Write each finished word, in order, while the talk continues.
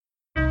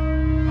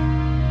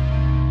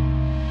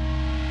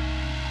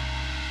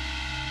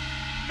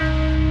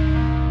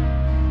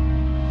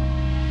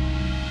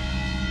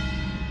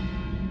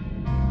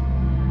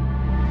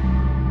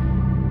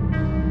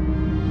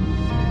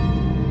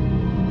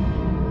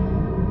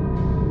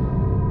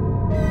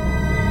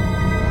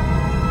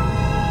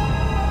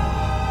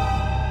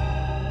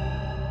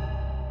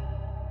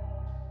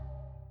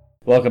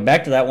Welcome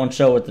back to That One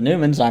Show with the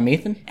Newmans. I'm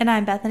Ethan. And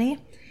I'm Bethany.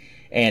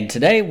 And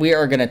today we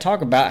are going to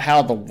talk about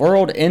how the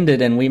world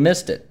ended and we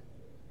missed it.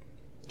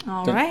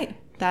 All right.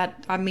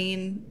 I'm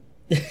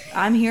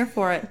here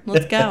for it.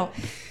 Let's go.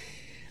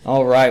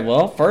 All right.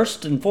 Well,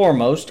 first and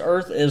foremost,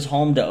 Earth is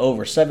home to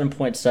over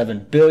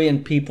 7.7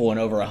 billion people in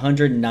over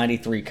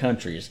 193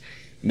 countries.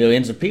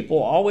 Millions of people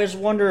always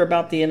wonder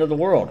about the end of the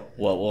world.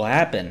 What will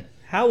happen?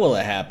 How will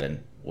it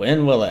happen?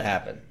 When will it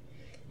happen?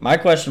 My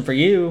question for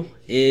you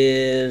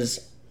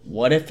is,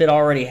 what if it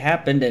already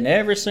happened and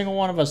every single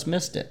one of us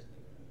missed it?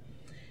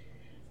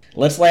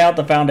 Let's lay out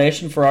the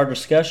foundation for our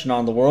discussion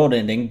on the world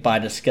ending by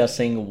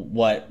discussing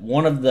what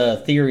one of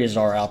the theories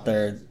are out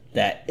there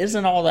that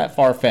isn't all that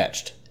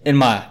far-fetched, in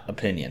my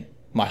opinion.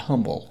 My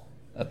humble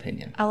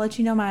opinion. I'll let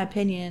you know my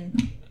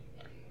opinion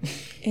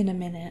in a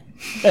minute.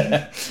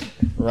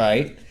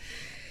 Right.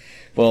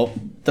 Well,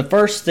 the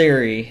first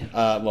theory,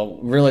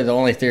 really the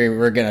only theory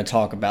we're going to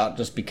talk about,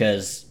 just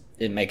because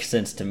it makes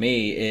sense to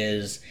me,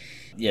 is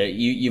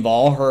you've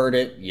all heard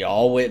it, you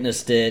all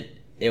witnessed it.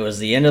 It was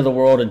the end of the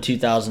world in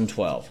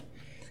 2012.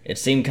 It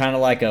seemed kind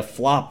of like a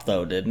flop,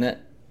 though, didn't it?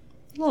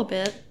 A little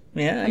bit.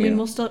 Yeah. I mean,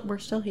 we're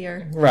still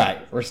here. Right,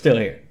 we're still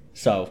here.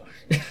 So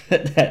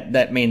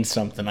that means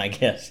something, I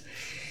guess.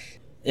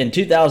 In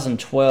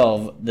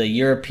 2012, the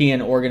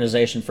European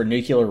Organization for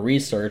Nuclear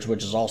Research,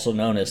 which is also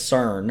known as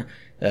CERN,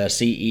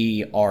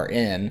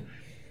 CERN,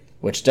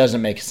 which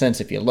doesn't make sense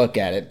if you look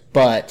at it,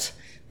 but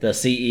the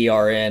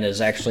CERN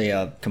is actually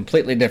a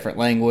completely different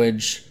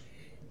language,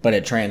 but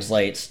it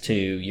translates to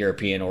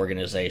European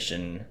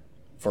Organization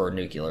for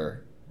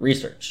Nuclear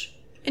Research.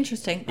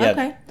 Interesting. Yeah,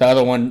 okay. The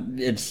other one,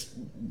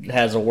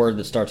 has a word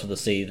that starts with a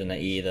C, then an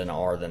E, then an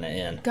R, then an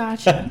N.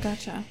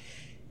 Gotcha.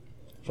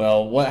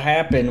 Well, what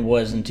happened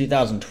was in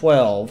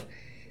 2012,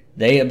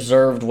 they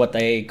observed what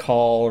they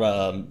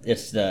called,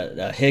 it's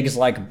the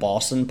Higgs-like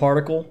boson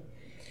particle,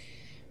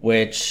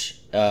 which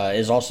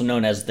is also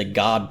known as the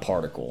God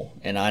particle.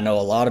 And I know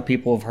a lot of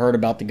people have heard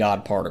about the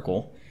God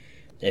particle.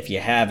 If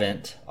you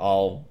haven't,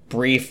 I'll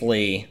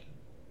briefly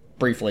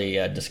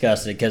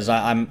discuss it, because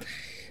I'm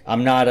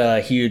not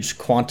a huge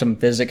quantum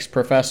physics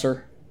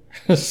professor.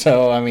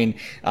 So, I mean,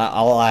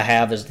 all I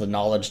have is the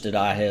knowledge that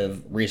I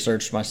have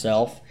researched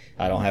myself.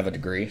 I don't have a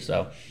degree,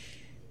 so.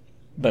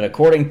 But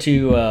according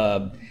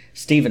to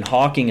Stephen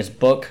Hawking's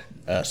book,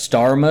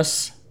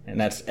 Starmus,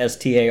 and that's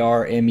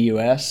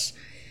Starmus,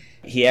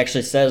 he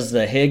actually says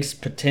the Higgs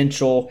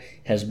potential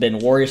has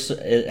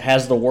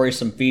the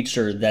worrisome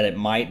feature that it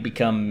might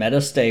become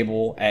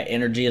metastable at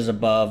energies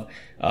above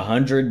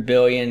 100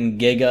 billion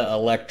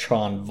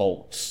giga-electron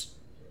volts.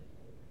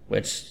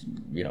 Which,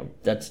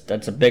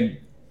 that's a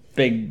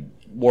big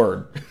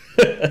word.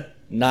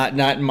 not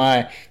in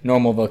my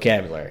normal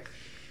vocabulary.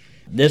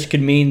 This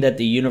could mean that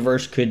the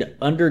universe could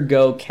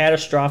undergo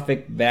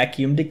catastrophic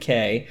vacuum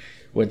decay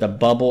with a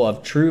bubble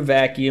of true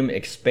vacuum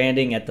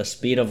expanding at the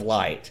speed of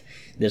light.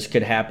 This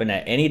could happen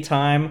at any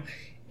time,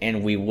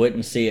 and we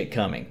wouldn't see it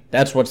coming.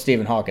 That's what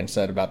Stephen Hawking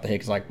said about the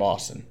Higgs-like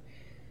boson.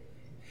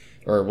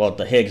 Or, well,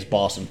 the Higgs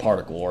boson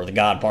particle, or the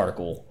God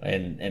particle,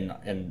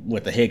 and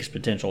with the Higgs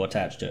potential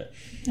attached to it.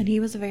 And he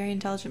was a very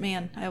intelligent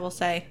man, I will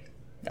say.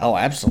 Oh,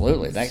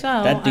 absolutely.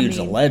 That dude's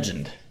a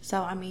legend.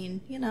 So, I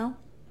mean,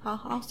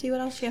 I'll see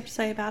what else you have to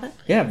say about it.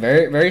 Yeah,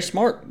 very, very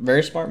smart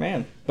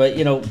man. But,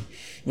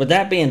 with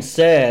that being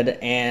said,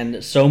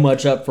 and so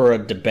much up for a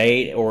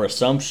debate or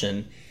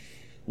assumption,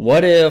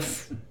 what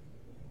if,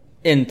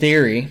 in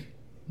theory,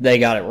 they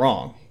got it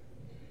wrong?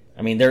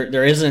 I mean,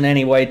 there isn't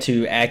any way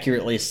to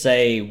accurately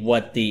say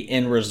what the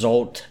end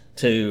result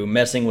to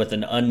messing with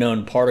an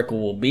unknown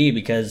particle will be,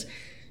 because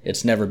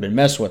it's never been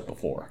messed with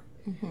before.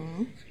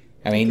 Mm-hmm.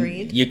 I mean,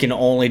 Agreed. You can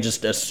only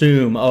just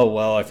assume,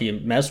 if you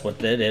mess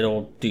with it,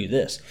 it'll do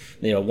this.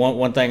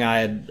 One thing I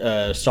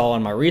had, saw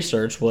in my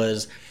research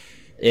was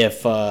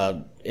if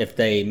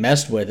they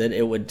messed with it,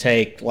 it would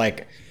take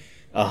like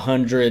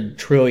 100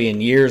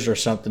 trillion years or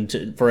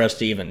something for us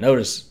to even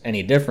notice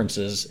any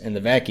differences in the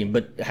vacuum.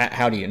 But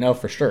how do you know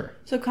for sure?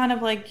 So kind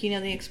of like,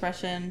 the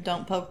expression,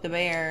 don't poke the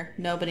bear.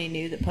 Nobody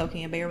knew that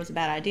poking a bear was a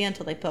bad idea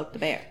until they poked the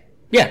bear.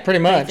 Yeah, pretty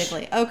much.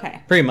 Basically,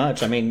 okay. Pretty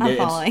much. I mean, I'm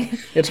following.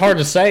 It's hard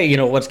to say,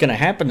 what's going to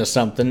happen to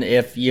something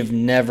if you've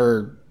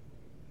never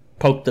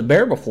poked the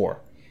bear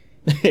before.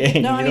 No,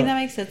 I mean, that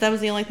makes sense. That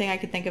was the only thing I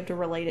could think of to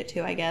relate it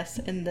to, I guess,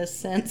 in this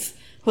sense,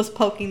 was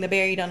poking the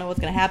bear. You don't know what's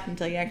going to happen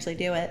until you actually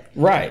do it.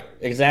 Right,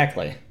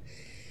 exactly.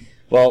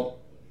 Well,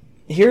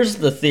 here's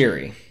the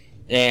theory,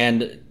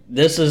 and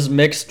this is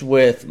mixed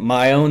with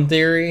my own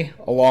theory,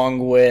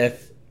 along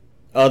with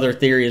other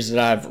theories that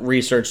I've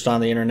researched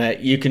on the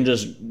internet. You can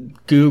just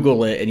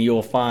Google it, and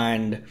you'll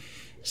find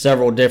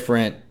several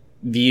different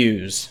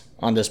views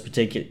on this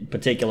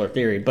particular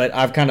theory. But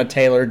I've kind of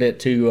tailored it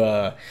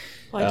to...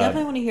 Well, I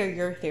definitely want to hear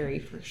your theory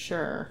for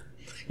sure.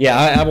 Yeah,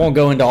 I won't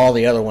go into all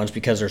the other ones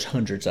because there's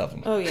hundreds of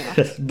them. Oh, yeah.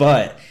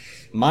 But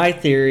my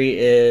theory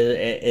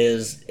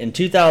is in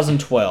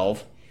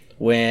 2012,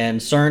 when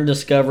CERN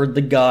discovered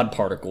the God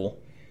particle,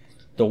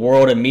 the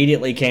world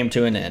immediately came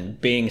to an end,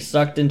 being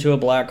sucked into a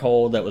black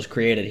hole that was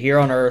created here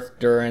on Earth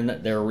during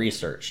their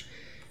research.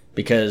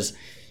 Because,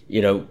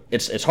 you know,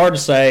 it's hard to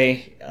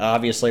say,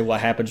 obviously,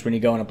 what happens when you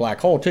go in a black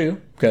hole, too,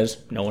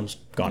 because no one's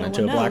gone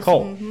into a black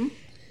hole. Mm-hmm.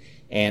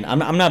 And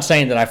I'm not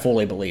saying that I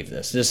fully believe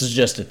this. This is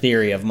just a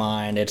theory of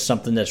mine. It's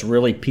something that's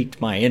really piqued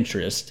my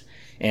interest,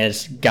 and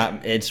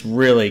it's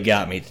really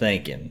got me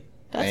thinking.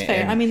 That's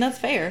fair. I mean, that's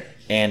fair.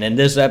 And in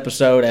this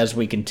episode, as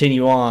we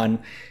continue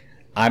on,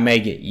 I may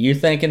get you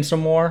thinking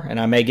some more, and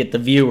I may get the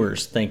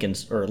viewers thinking,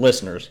 or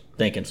listeners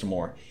thinking some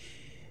more.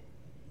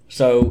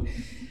 So,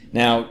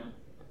 now,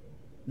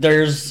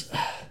 there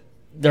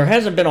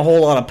hasn't been a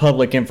whole lot of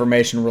public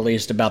information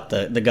released about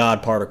the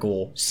God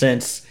particle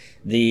since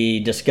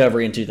the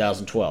discovery in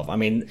 2012. I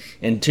mean,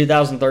 in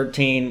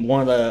 2013, one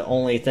of the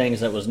only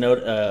things that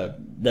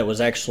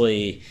was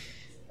actually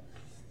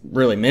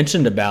really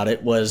mentioned about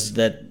it was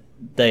that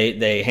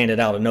they handed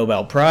out a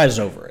Nobel Prize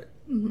over it.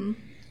 Mm-hmm.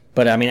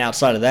 But I mean,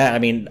 outside of that, I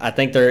mean, I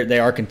think they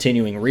are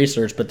continuing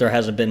research, but there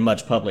hasn't been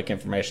much public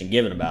information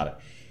given about it.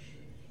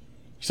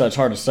 So it's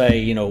hard to say,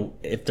 you know,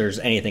 if there's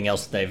anything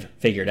else that they've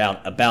figured out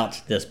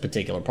about this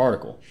particular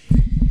particle.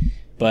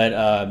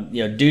 But,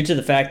 you know, due to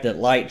the fact that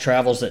light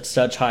travels at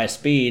such high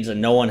speeds and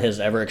no one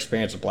has ever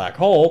experienced a black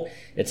hole,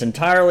 it's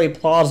entirely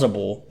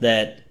plausible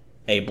that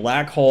a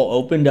black hole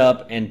opened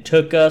up and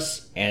took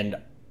us, and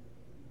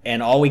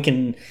all we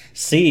can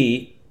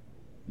see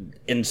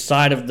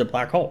inside of the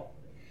black hole.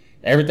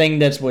 Everything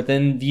that's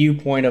within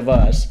viewpoint of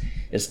us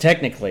is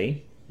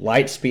technically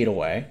light speed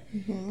away.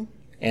 Mm-hmm.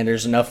 And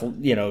there's enough,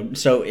 you know,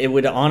 so it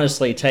would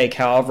honestly take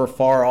however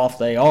far off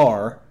they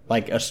are,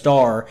 like a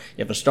star,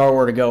 if a star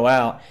were to go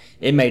out,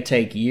 it may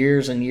take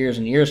years and years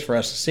and years for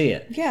us to see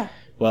it. Yeah.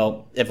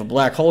 Well, if a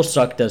black hole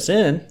sucked us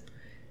in,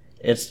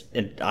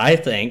 I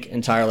think,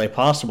 entirely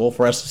possible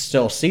for us to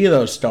still see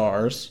those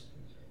stars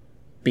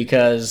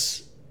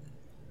because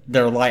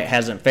their light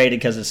hasn't faded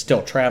because it's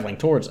still traveling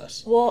towards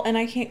us. Well, and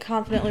I can't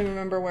confidently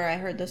remember where I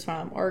heard this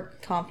from or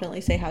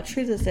confidently say how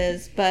true this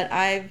is, but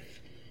I've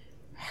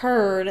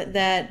heard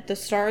that the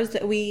stars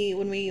that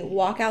when we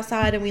walk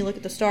outside and we look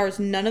at the stars,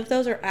 none of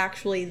those are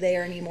actually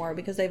there anymore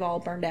because they've all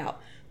burned out.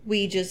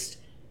 We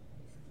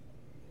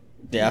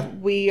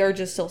are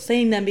just still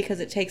seeing them because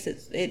it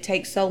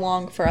takes so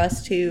long for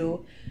us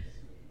to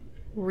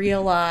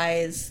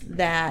realize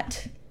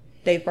that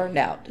they've burned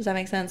out. Does that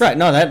make sense? Right.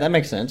 No, that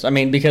makes sense. I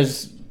mean,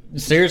 because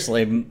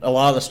seriously, a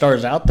lot of the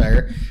stars out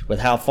there, with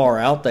how far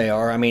out they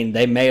are, I mean,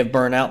 they may have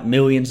burned out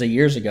millions of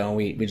years ago and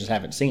we just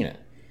haven't seen it.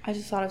 I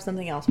just thought of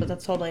something else, but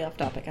that's totally off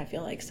topic, I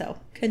feel like. So,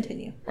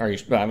 continue.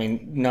 I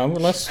mean, no,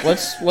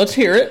 let's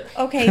hear it.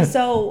 Okay,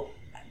 so,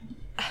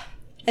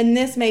 and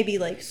this may be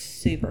like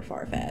super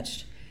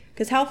far-fetched,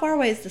 because how far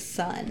away is the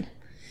sun?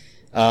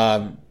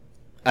 I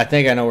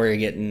think I know where you're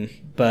getting,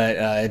 but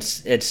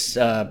it's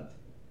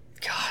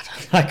God,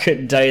 I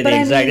couldn't tell you the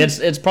exact. I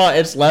mean,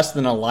 it's less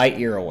than a light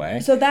year away.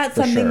 So that's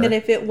something that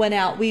if it went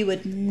out, we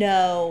would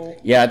know.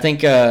 Yeah, I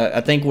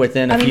think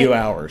within a few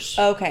hours.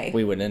 Okay.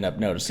 We would end up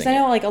noticing. Because I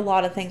know like a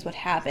lot of things would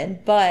happen,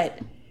 but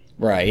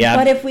right, yeah.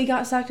 But if we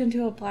got sucked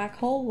into a black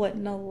hole,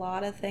 wouldn't a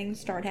lot of things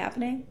start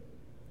happening?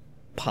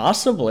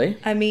 Possibly.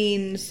 I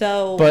mean,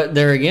 so. But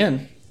there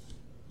again,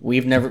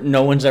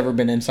 no one's ever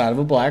been inside of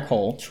a black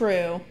hole.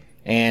 True.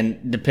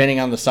 And depending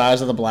on the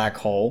size of the black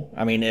hole,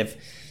 I mean, if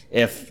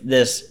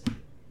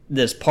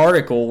this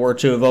particle were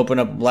to have opened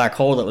up a black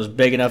hole that was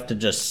big enough to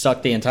just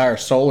suck the entire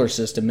solar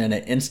system in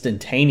it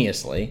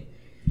instantaneously.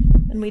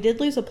 And we did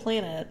lose a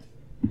planet.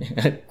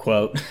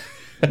 Quote.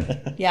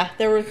 Yeah,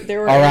 there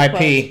were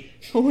R.I.P.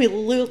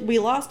 We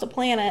lost a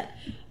planet.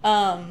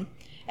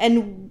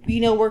 And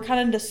you know, we're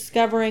kind of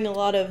discovering a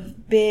lot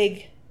of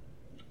big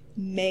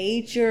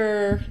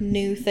major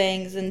new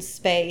things in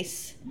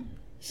space.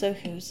 So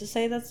who's to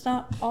say that's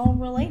not all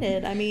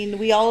related? I mean,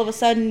 we all of a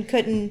sudden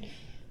couldn't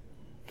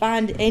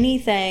find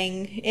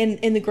anything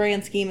in the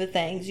grand scheme of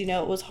things. You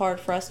know, it was hard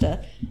for us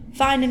to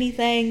find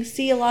anything,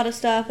 see a lot of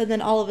stuff, and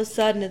then all of a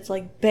sudden it's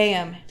like,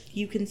 bam,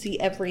 you can see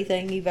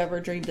everything you've ever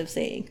dreamed of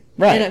seeing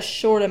in a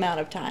short amount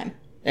of time.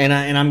 And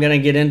I'm going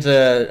to get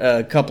into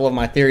a couple of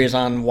my theories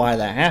on why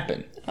that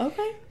happened.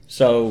 Okay.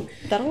 So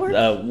that'll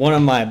work. One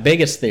of my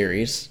biggest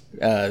theories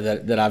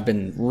that I've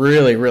been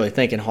really, really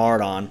thinking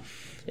hard on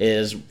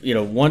is, you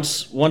know,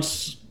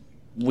 once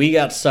we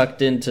got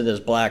sucked into this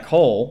black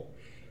hole,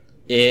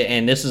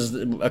 and this is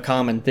a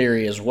common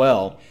theory as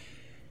well,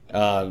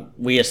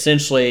 we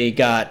essentially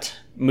got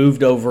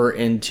moved over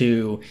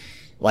into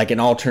like an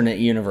alternate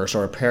universe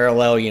or a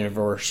parallel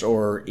universe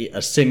or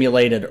a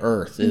simulated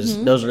Earth.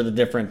 Those are the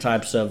different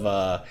types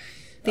of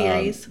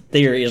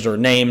theories or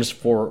names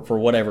for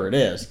whatever it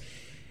is.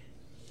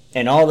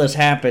 And all this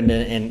happened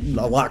in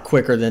a lot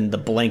quicker than the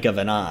blink of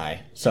an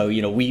eye. So,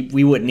 you know,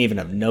 we wouldn't even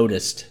have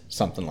noticed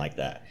something like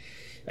that.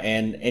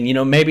 And you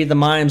know, maybe the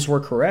Mayans were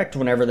correct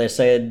whenever they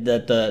said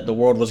that the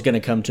world was going to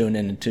come to an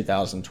end in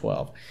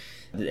 2012.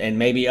 And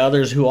maybe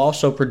others who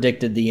also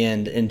predicted the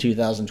end in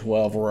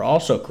 2012 were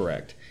also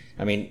correct.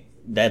 I mean,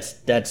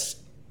 that's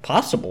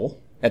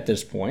possible at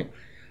this point.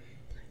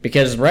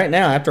 Because right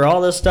now, after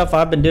all this stuff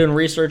I've been doing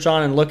research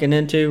on and looking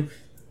into,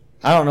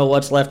 I don't know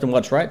what's left and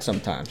what's right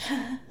sometimes.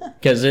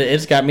 Because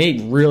it's got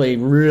me really,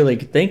 really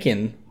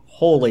thinking,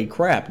 holy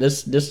crap,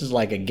 this is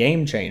like a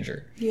game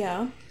changer.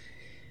 Yeah.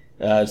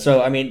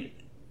 So, I mean,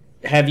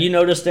 have you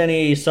noticed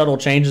any subtle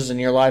changes in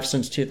your life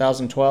since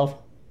 2012?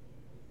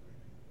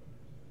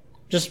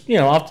 Just,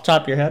 off the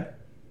top of your head?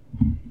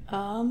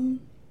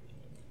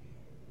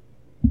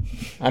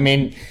 I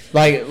mean,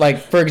 like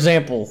for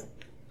example,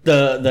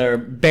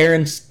 the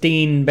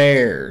Berenstain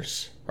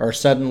Bears are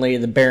suddenly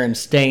the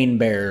Berenstain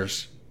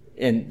Bears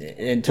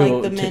into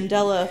like the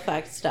Mandela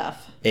effect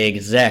stuff.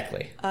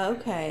 Exactly.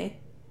 Okay.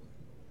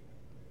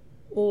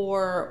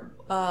 Or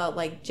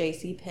like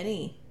J.C.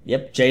 Penney.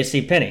 Yep,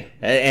 J.C. Penney,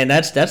 and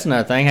that's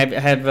another thing.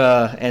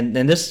 And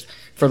this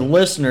for the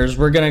listeners,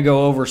 we're going to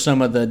go over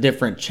some of the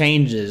different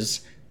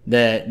changes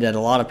that a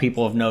lot of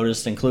people have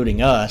noticed,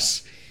 including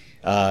us.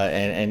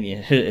 And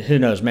who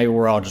knows? Maybe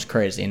we're all just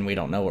crazy and we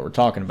don't know what we're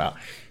talking about.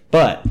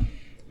 But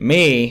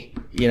me,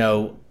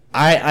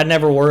 I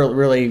never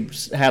really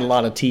had a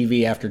lot of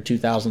TV after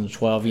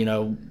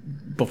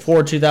 2012.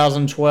 Before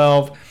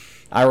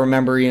 2012, I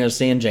remember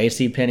seeing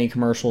JCPenney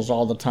commercials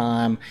all the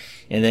time,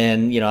 and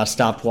then I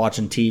stopped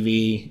watching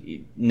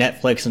TV.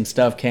 Netflix and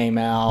stuff came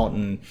out,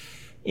 and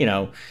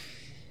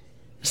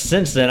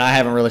since then I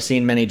haven't really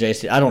seen many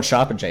JC. I don't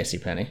shop at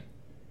JCPenney.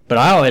 But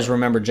I always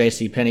remember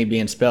JCPenney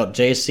being spelled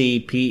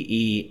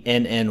JCPENNY.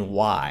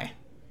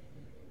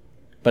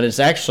 But it's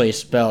actually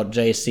spelled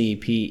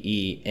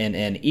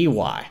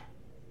JCPENNEY.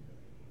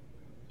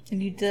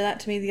 And you did that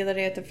to me the other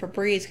day at the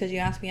Febreze because you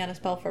asked me how to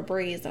spell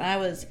Febreze. And I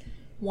was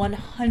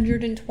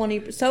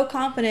 120 so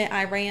confident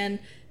I ran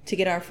to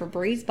get our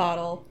Febreze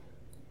bottle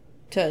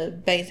to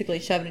basically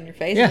shove it in your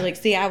face. Yeah. I was like,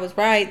 see, I was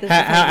right. This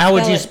how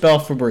would you spell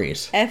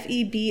Febreze?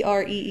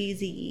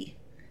 Febreze.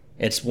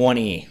 It's one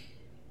E.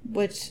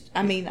 Which,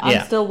 I mean,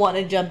 I'm still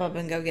wanting to jump up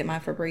and go get my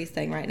Febreze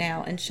thing right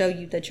now and show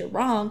you that you're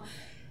wrong.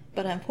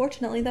 But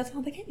unfortunately, that's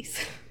not the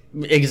case.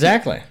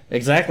 Exactly.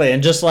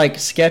 And just like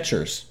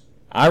Skechers.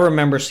 I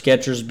remember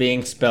Skechers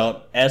being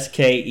spelled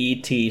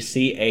Sketchers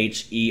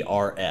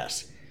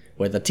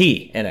with a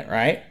T in it,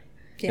 right?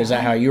 Yeah. Is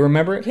that how you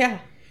remember it? Yeah.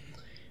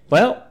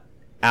 Well,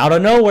 out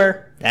of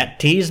nowhere, that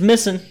T's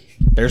missing.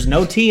 There's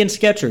no T in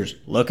Skechers.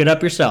 Look it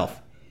up yourself.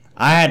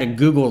 I had to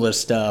Google this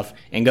stuff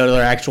and go to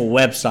their actual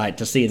website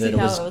to see that it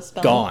was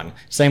gone.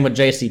 Same with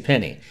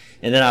JCPenney.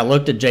 And then I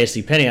looked at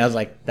JCPenney and I was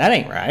like, that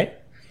ain't right.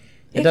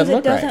 It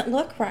doesn't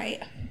look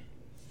right.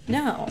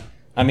 No.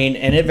 I mean,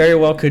 and it very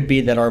well could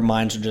be that our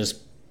minds are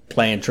just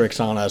playing tricks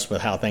on us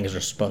with how things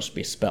are supposed to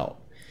be spelled.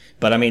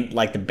 But I mean,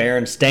 like the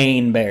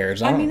Berenstain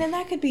Bears. I mean, and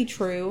that could be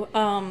true.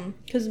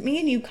 Because me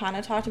and you kind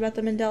of talked about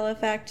the Mandela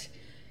effect.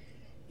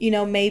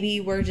 Maybe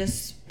we're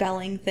just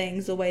spelling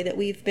things the way that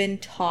we've been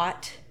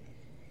taught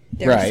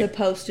they're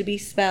supposed to be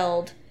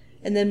spelled.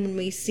 And then when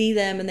we see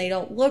them and they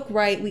don't look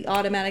right, we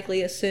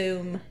automatically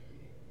assume,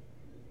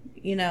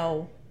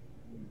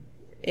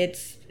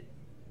 it's...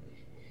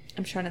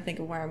 I'm trying to think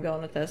of where I'm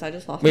going with this. I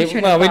just lost my train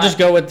of thought. We just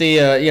go with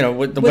the,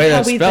 with the way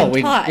that's spelled.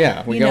 We go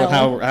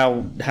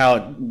with how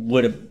it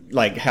would have,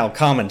 like, how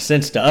common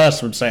sense to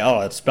us would say, oh,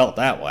 it's spelled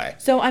that way.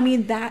 So, I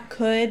mean, that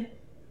could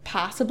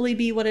possibly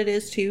be what it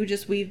is, too.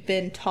 Just we've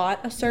been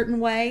taught a certain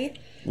way.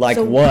 Like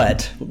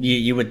what?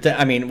 You would,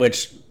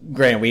 which,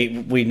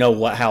 granted, we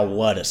know how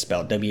what is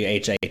spelled,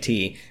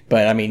 WHAT.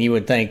 But, I mean, you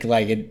would think,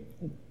 like,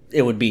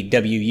 it would be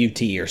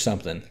WUT or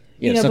something.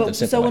 Something simple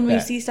so when like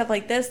we see stuff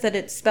like this, that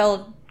it's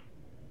spelled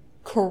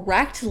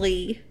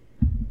correctly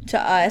to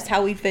us,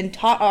 how we've been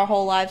taught our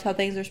whole lives how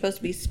things are supposed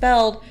to be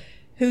spelled,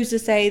 who's to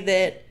say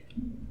that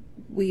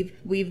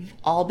we've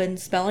all been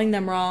spelling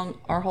them wrong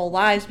our whole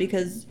lives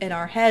because in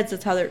our heads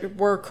that's how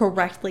we're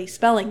correctly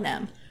spelling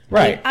them.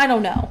 Right. I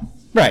don't know.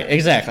 Right,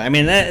 exactly. I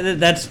mean,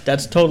 that's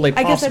totally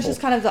possible. I guess that's just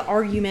kind of the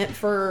argument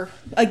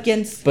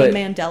against the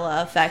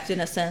Mandela effect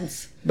in a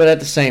sense. But at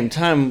the same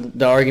time,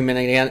 the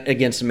argument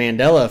against the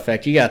Mandela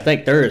effect, you got to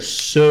think there is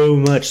so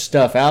much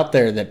stuff out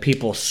there that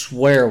people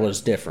swear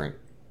was different,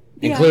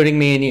 including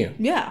me and you.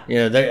 Yeah.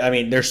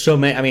 There's so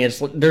many. I mean,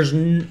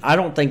 I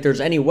don't think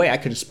there's any way I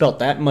could have spelt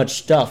that much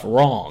stuff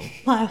wrong.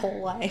 My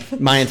whole life.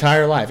 My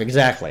entire life,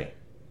 exactly.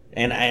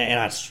 And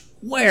I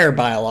swear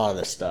by a lot of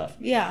this stuff.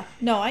 Yeah.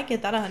 No, I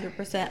get that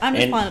 100%. I'm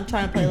just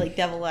trying to play like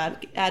devil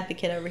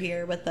advocate over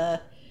here with the,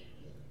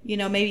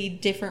 maybe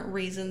different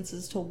reasons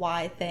as to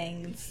why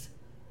things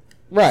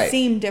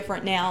seem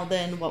different now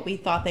than what we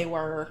thought they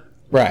were.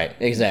 Right,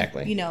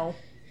 exactly.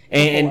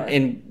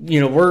 And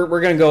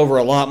we're going to go over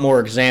a lot more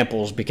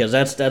examples because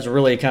that's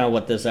really kind of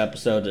what this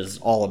episode is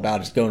all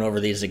about, is going over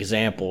these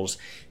examples.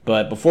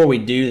 But before we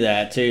do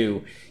that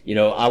too,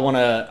 I want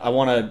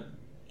to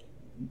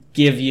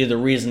give you the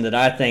reason that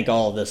I think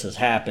all of this has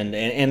happened,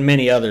 and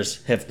many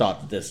others have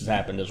thought that this has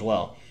happened as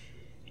well.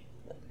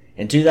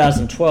 In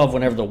 2012,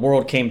 whenever the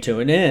world came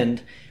to an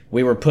end,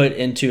 we were put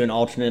into an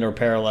alternate or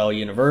parallel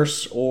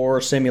universe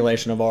or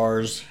simulation of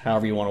ours,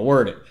 however you want to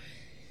word it.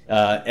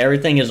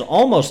 everything is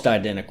almost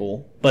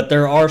identical, but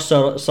there are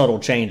subtle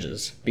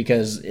changes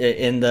because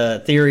in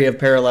the theory of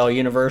parallel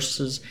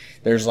universes,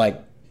 there's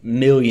like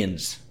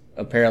millions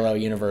of parallel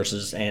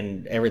universes,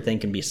 and everything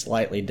can be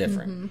slightly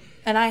different. Mm-hmm.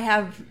 And I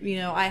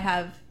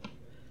have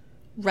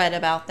read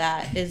about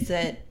that, is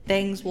that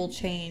things will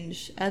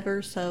change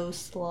ever so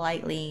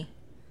slightly,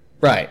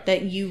 right?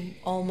 That you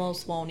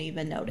almost won't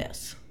even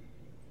notice.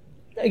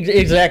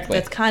 Exactly.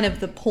 That's kind of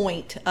the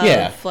point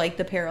of like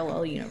the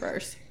parallel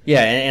universe.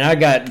 Yeah, and I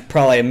got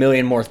probably a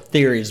million more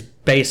theories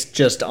based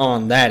just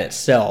on that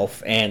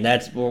itself, and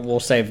we'll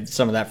save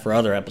some of that for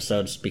other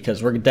episodes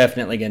because we're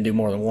definitely going to do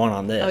more than one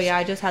on this. Oh yeah,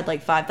 I just had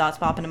like 5 thoughts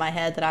pop into my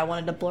head that I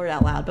wanted to blurt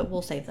out loud, but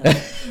we'll save them.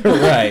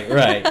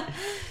 Right.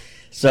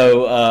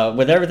 So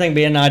with everything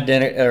being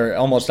or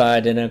almost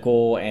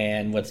identical,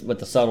 and with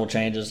the subtle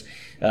changes,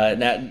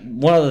 now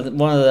one of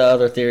the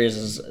other theories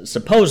is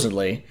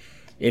supposedly,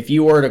 if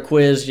you were to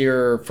quiz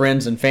your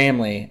friends and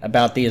family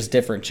about these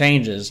different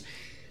changes,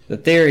 the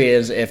theory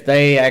is if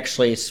they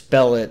actually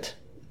spell it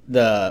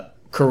the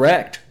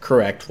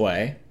correct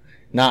way,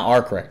 not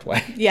our correct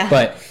way,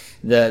 but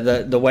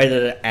the way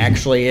that it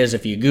actually is,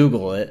 if you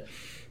Google it,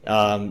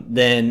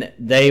 then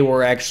they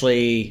were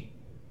actually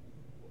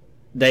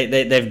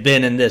they've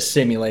been in this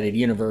simulated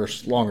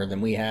universe longer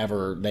than we have,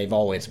 or they've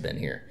always been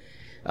here.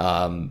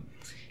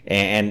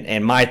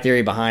 And my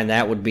theory behind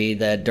that would be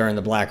that during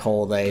the black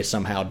hole they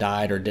somehow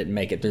died or didn't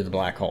make it through the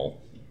black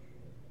hole.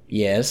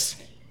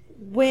 Yes.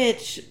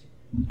 Which,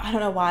 I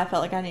don't know why I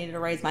felt like I needed to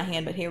raise my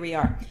hand, but here we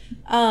are.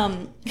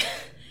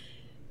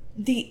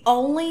 The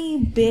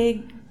only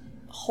big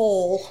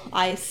hole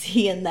I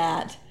see in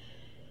that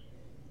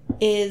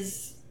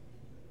is,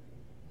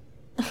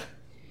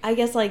 I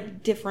guess,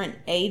 like different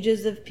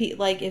ages of people.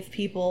 Like if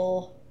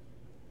people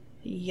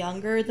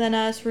younger than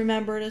us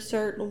remembered a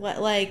certain way.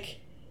 Like,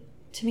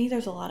 to me,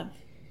 there's a lot of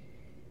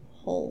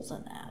holes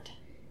in that.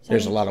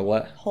 There's a lot of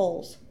what?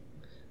 Holes.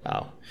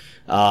 Oh.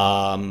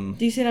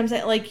 Do you see what I'm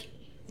saying? Like,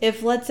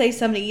 if, let's say,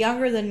 somebody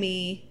younger than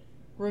me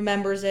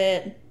remembers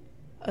it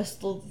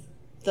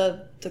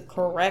the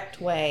correct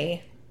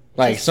way.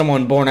 Like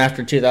someone born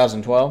after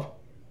 2012?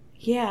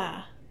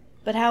 Yeah.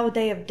 But how would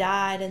they have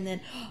died and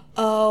then...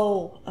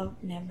 Oh,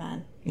 never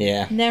mind.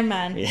 Yeah. Never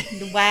mind.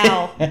 Yeah.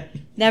 Wow.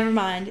 Never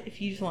mind. If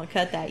you just want to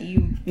cut that,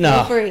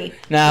 feel free.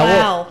 No,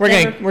 wow.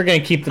 we're gonna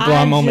keep the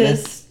blonde moment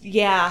in.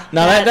 Yeah.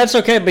 No, that's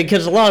okay,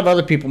 because a lot of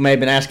other people may have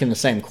been asking the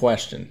same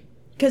question.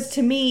 Because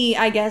to me,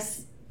 I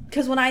guess...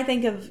 Because when I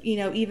think of,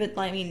 even...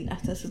 I mean,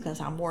 this is going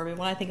to sound morbid.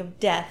 When I think of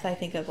death, I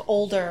think of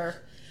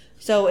older.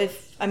 So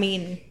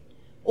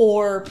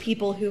or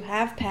people who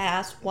have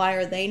passed, why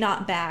are they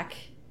not back?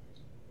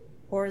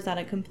 Or is that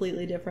a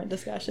completely different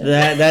discussion?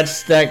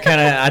 That kind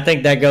of, I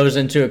think that goes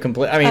into a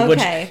complete, okay.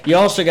 Which you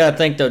also got to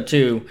think though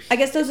too. I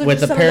guess those are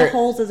just some of the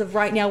holes as of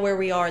right now where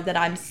we are that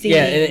I'm seeing.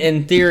 Yeah,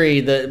 in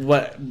theory,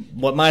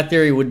 what my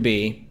theory would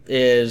be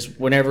is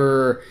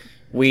whenever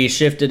we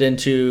shifted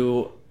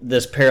into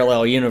this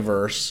parallel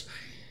universe,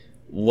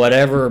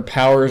 whatever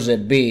powers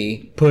it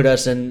be put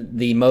us in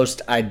the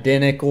most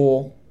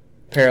identical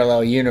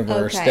parallel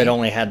universe that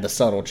only had the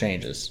subtle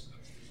changes.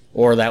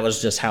 Or that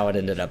was just how it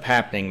ended up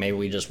happening. Maybe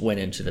we just went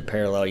into the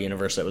parallel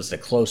universe that was the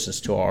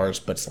closest to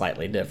ours, but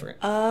slightly different.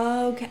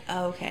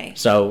 Okay.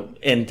 So,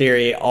 in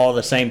theory, all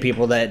the same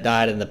people that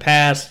died in the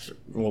past,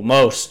 well,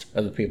 most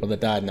of the people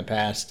that died in the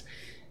past,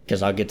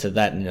 because I'll get to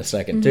that in a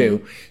second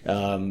too,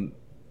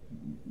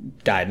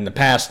 died in the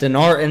past in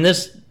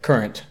this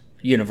current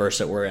universe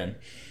that we're in.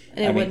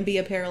 And it wouldn't be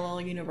a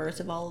parallel universe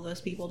if all of those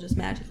people just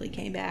magically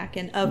came back.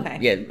 And okay.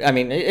 Yeah,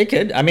 it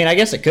could. I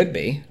guess it could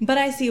be. But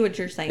I see what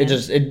you're saying.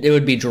 It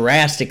would be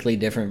drastically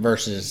different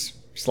versus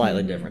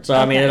slightly different. So,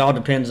 it all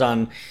depends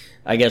on,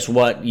 I guess,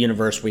 what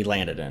universe we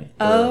landed in.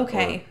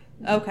 Okay.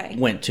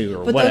 Went to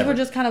or but whatever. Those were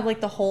just kind of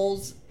like the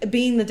holes,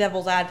 being the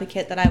devil's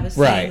advocate that I was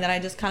saying, that I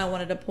just kind of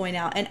wanted to point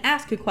out and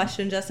ask a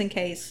question just in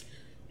case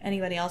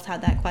anybody else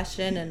had that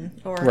question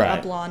or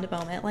a blonde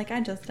moment like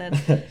I just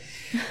did.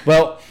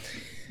 Well...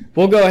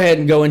 We'll go ahead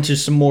and go into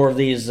some more of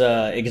these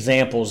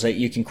examples that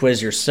you can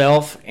quiz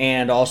yourself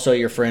and also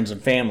your friends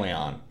and family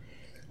on.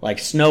 Like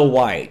Snow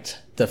White,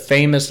 the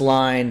famous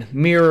line,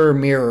 "Mirror,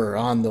 mirror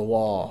on the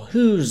wall,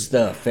 who's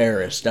the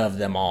fairest of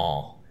them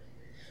all?"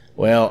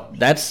 Well,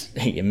 that's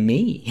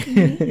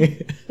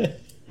me.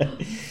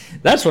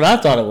 That's what I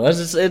thought it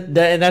was.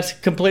 That's a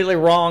completely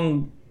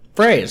wrong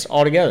phrase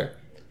altogether.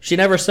 She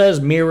never says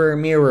mirror,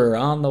 mirror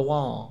on the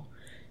wall.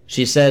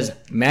 She says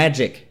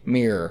magic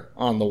mirror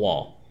on the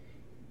wall.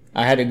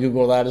 I had to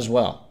Google that as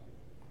well.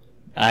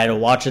 I had to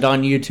watch it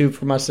on YouTube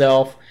for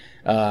myself.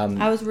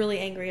 I was really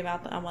angry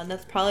about that one.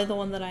 That's probably the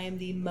one that I am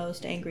the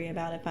most angry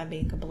about, if I'm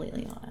being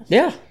completely honest.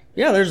 Yeah,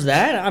 there's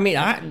that.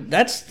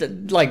 That's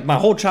like my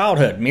whole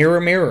childhood. Mirror,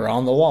 mirror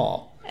on the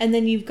wall. And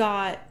then you've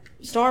got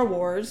Star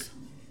Wars,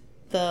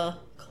 the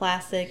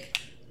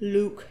classic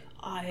Luke,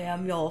 I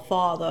am your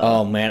father.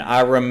 Oh, man. I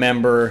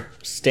remember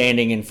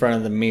standing in front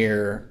of the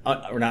mirror,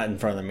 or not in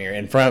front of the mirror,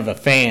 in front of a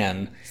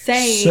fan.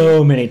 Same.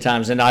 So many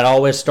times. And I'd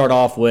always start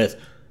off with,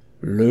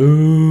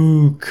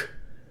 "Luke,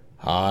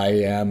 I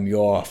am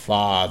your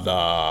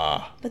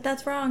father. But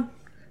that's wrong.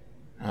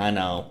 I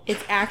know.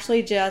 It's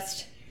actually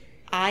just,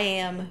 I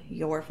am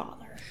your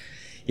father.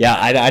 Yeah,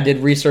 I did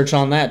research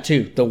on that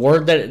too. The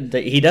word that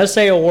he does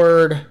say a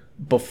word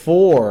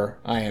before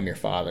I am your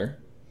father,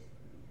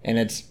 and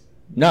it's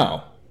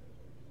no.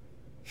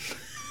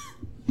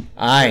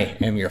 I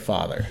am your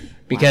father.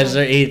 Because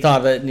he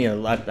thought that,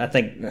 I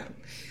think,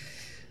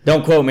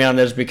 don't quote me on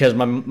this because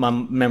my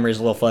memory is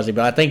a little fuzzy,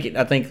 but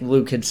I think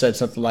Luke had said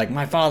something like,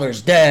 my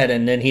father's dead,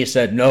 and then he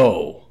said,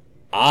 no,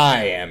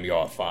 I am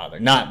your father.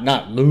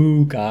 Not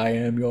Luke, I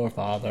am your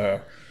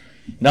father.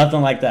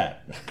 Nothing like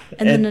that.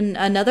 And then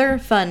another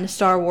fun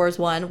Star Wars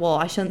one, well,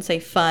 I shouldn't say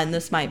fun,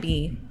 this might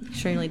be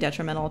extremely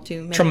detrimental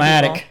to many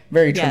traumatic. people.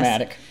 Very Yes.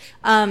 traumatic.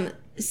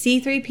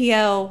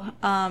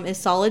 C-3PO is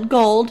solid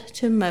gold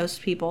to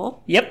most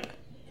people. Yep.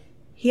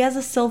 He has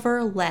a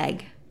silver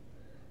leg.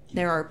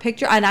 There are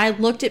pictures, and I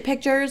looked at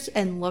pictures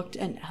and looked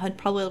at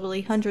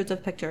probably hundreds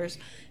of pictures.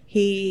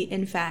 He,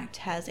 in fact,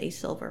 has a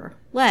silver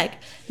leg.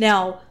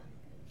 Now,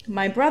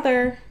 my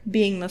brother,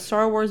 being the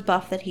Star Wars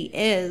buff that he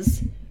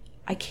is,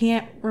 I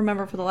can't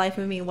remember for the life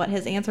of me what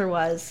his answer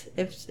was.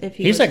 If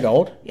he said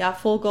gold. Yeah,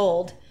 full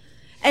gold.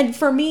 And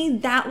for me,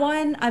 that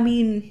one, I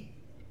mean,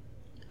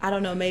 I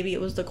don't know, maybe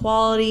it was the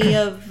quality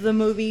of the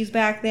movies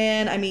back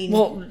then. I mean,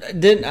 Well,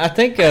 didn't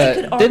argue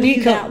he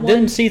that come? one.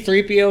 Didn't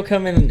C-3PO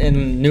come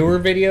in newer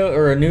video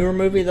or a newer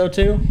movie though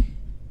too?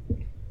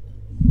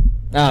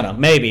 I don't know.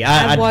 Maybe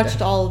I've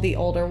watched all of the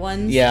older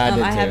ones. Yeah, I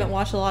did I too. haven't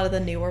watched a lot of the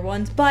newer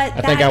ones, but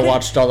I think I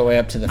watched all the way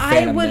up to the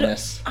Phantom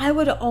Menace. I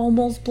would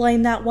almost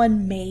blame that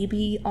one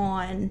maybe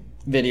on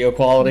Video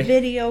quality.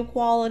 video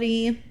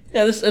quality,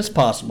 Yeah, it's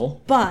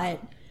possible.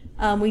 but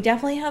we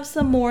definitely have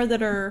some more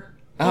that are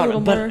a I don't know,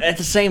 little but more. at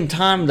the same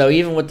time, though,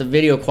 even with the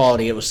video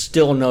quality, it was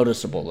still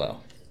noticeable, though.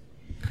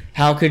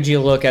 How could you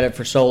look at it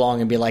for so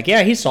long and be like,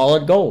 yeah, he's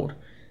solid gold?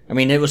 I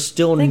mean, it was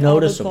still I think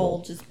noticeable. all the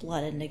gold just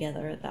blended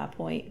together at that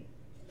point.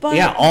 But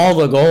Yeah, all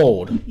the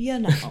gold. you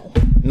know,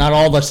 Not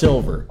all the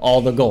silver,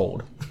 all the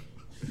gold.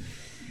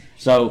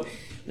 So,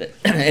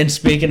 and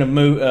speaking of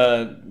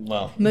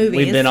Movies.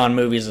 we've been on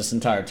movies this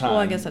entire time. Well,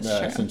 I guess that's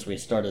true. Since we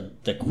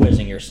started the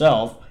quizzing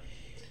yourself.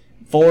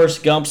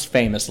 Forrest Gump's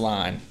famous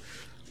line,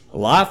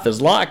 life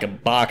is like a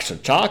box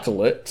of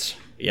chocolates.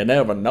 You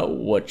never know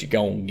what you're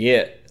going to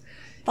get.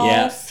 false.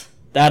 Yeah,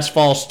 that's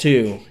false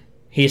too.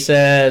 He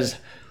says,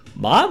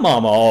 my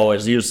mama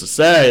always used to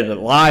say that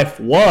life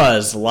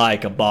was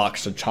like a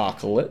box of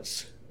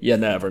chocolates. You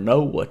never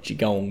know what you're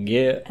going to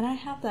get. And I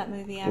have that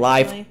movie actually.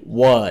 Life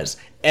was.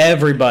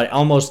 Everybody,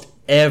 almost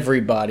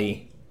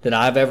everybody that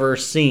I've ever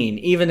seen,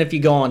 even if you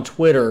go on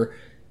Twitter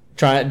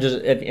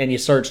and you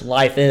search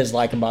life is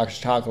like a box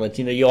of chocolates,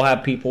 you'll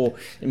have people,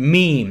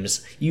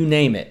 memes, you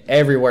name it,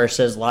 everywhere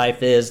says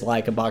life is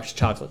like a box of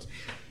chocolates.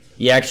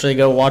 You actually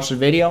go watch the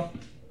video,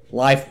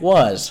 life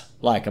was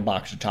like a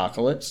box of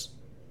chocolates.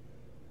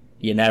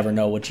 You never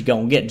know what you're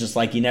going to get, just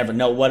like you never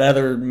know what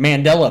other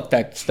Mandela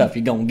effect stuff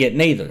you're going to get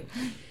neither.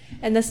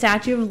 And the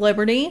Statue of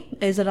Liberty,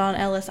 is it on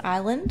Ellis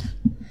Island?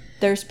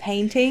 There's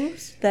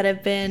paintings that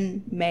have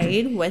been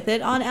made with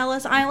it on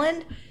Ellis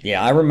Island.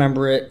 Yeah, I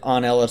remember it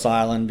on Ellis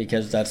Island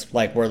because that's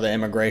like where the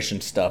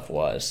immigration stuff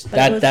was.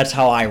 But That's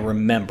how I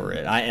remember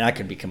it. And I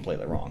could be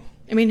completely wrong.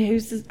 I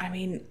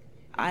mean,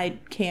 I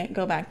can't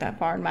go back that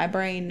far in my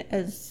brain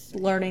as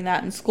learning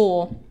that in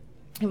school.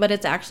 But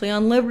it's actually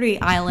on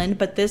Liberty Island.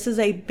 But this is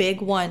a big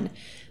one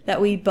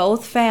that we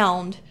both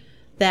found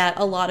that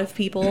a lot of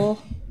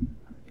people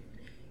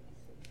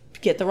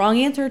get the wrong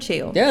answer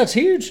to. Yeah, it's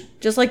huge.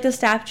 Just like the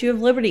Statue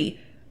of Liberty.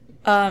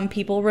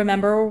 People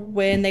remember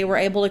when they were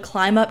able to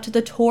climb up to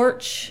the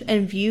torch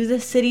and view the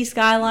city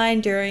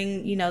skyline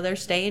during, their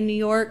stay in New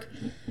York.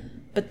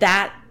 But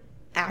that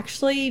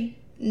actually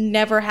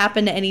never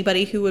happened to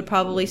anybody who would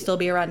probably still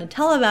be around to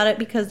tell about it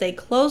because they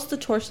closed the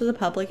torch to the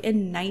public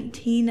in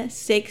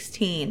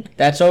 1916.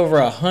 That's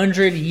over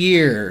 100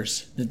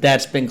 years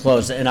that's been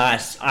closed. And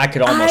I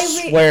could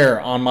almost swear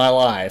on my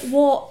life.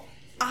 Well,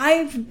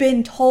 I've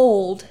been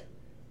told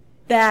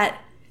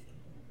that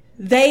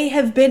they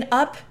have been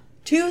up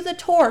to the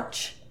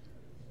torch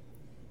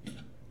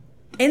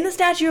in the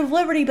Statue of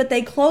Liberty, but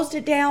they closed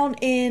it down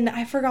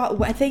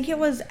I think it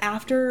was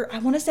after, I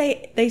want to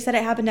say they said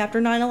it happened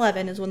after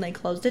 9/11 is when they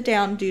closed it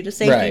down due to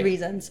safety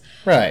reasons.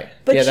 Right.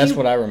 But yeah, that's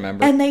what I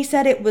remember. And they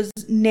said it was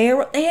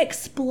narrow. They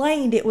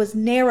explained it was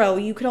narrow.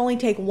 You could only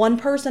take one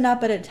person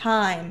up at a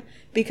time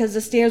because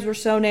the stairs were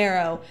so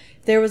narrow.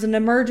 If there was an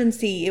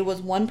emergency, it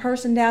was one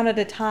person down at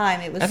a time.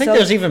 I think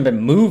there's even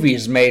been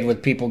movies made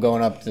with people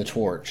going up the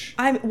torch.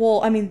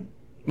 Well,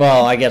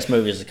 I guess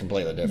movies are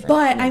completely different.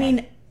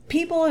 But,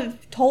 people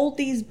have told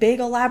these big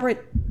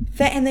elaborate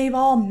and they've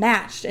all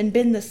matched and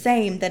been the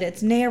same, that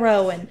it's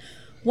narrow and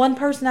one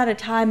person at a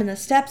time and the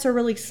steps are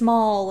really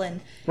small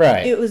and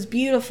it was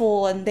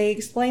beautiful and they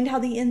explained how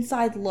the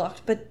inside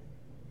looked, but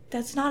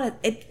that's not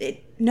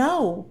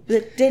no,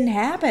 that didn't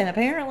happen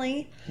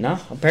apparently. No,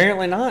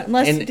 apparently not.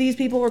 Unless these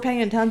people were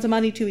paying tons of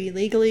money to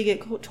illegally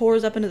get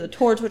tours up into the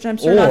torch, which I'm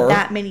sure not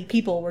that many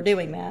people were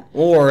doing that.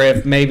 Or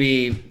if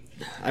maybe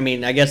I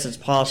mean, I guess it's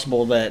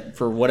possible that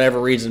for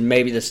whatever reason,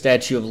 maybe the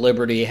Statue of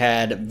Liberty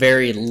had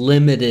very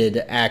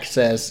limited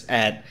access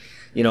at,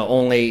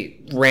 only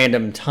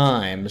random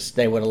times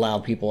they would allow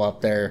people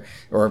up there,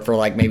 or for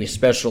like maybe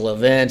special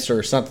events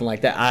or something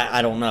like that.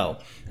 I don't know.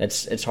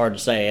 It's hard to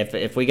say.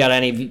 If we got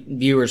any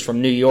viewers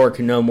from New York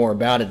who know more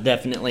about it,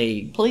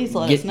 definitely please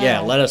let us know.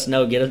 Yeah, let us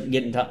know. Get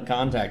in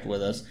contact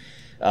with us.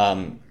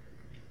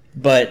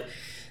 But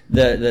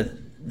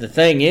the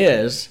thing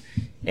is,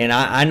 and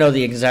I know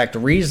the exact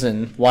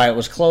reason why it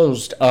was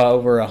closed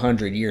over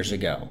 100 years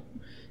ago,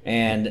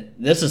 and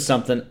this is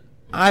something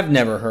I've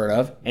never heard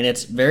of, and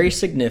it's very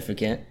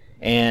significant,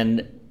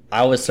 and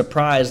I was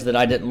surprised that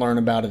I didn't learn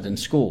about it in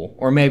school,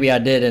 or maybe I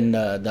did in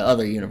the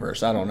other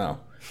universe. I don't know,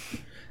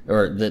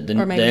 or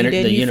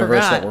the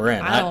universe that we're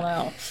in. I don't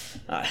know.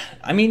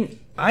 I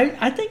mean,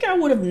 I think I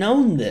would have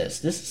known this.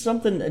 This is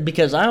something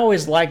because I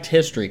always liked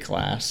history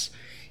class,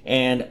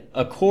 and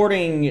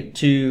according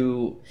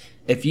to,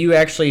 if you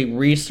actually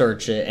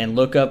research it and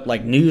look up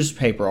like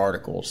newspaper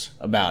articles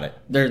about it,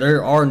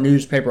 there are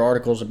newspaper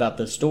articles about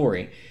this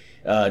story.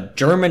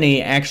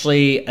 Germany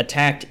actually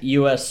attacked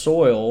U.S.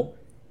 soil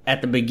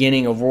at the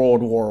beginning of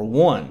World War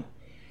I.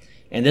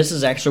 And this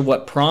is actually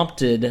what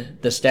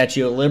prompted the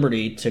Statue of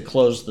Liberty to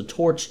close the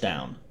torch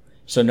down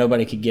so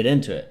nobody could get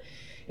into it.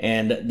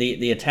 And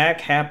the attack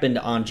happened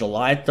on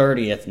July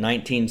 30th,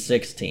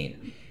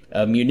 1916.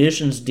 A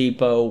munitions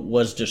depot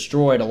was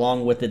destroyed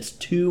along with its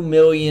 2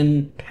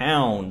 million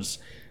pounds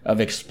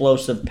of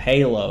explosive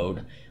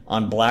payload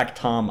on Black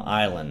Tom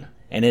Island.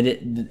 And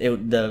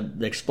the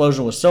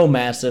explosion was so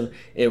massive,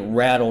 it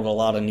rattled a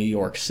lot of New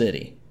York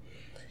City.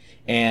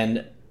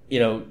 And,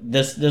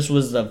 this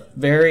was the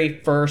very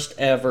first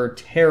ever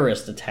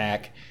terrorist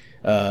attack.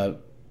 I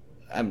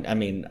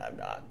mean,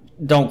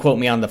 don't quote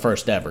me on the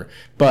first ever,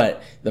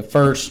 but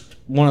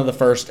one of the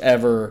first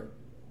ever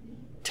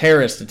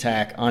terrorist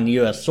attack on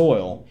U.S.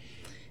 soil.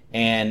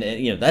 And,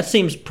 that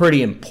seems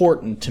pretty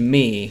important to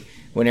me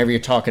whenever you're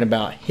talking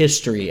about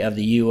history of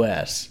the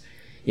U.S.,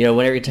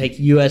 whenever you take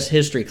U.S.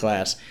 history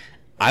class,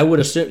 I would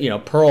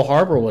assume, Pearl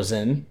Harbor was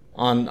on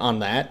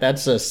that.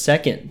 That's a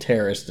second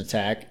terrorist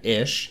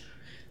attack-ish.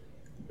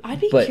 I'd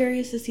be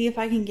curious to see if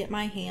I can get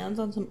my hands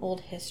on some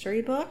old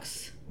history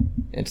books.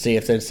 And see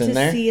if it's in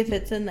there? To see if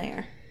it's in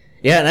there.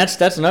 Yeah,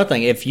 that's another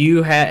thing. If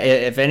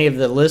any of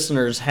the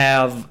listeners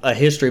have a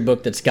history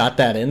book that's got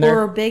that in there.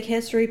 Or big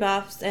history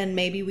buffs, and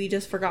maybe we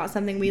just forgot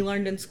something we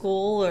learned in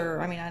school,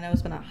 or, I know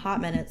it's been a hot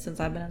minute since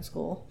I've been in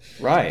school.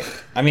 Right.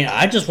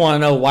 I just want to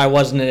know why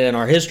wasn't it in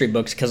our history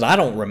books, because I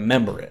don't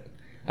remember it.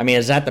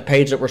 Is that the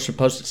page that we're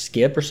supposed to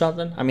skip or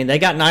something? They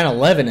got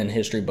 9/11 in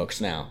history books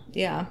now.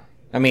 Yeah.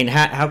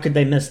 How could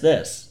they miss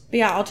this? But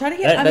yeah, I'll try to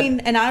get,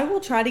 and I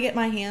will try to get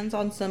my hands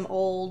on some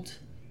old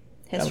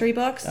history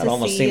books. That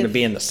almost seemed to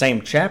be in the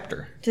same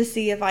chapter. To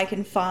see if I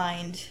can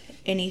find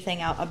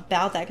anything out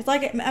about that.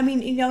 Because,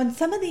 and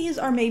some of these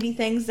are maybe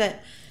things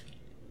that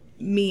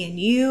me and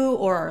you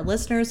or our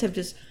listeners have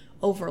just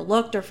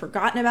overlooked or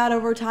forgotten about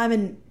over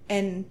time.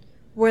 And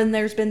when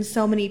there's been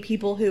so many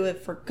people who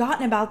have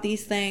forgotten about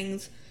these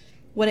things,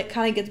 when it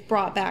kind of gets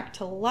brought back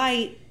to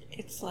light,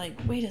 it's like,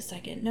 wait a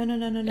second. No.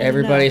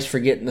 Everybody's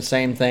forgetting the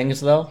same things,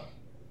 though?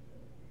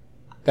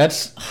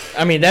 That's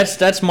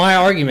my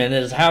argument,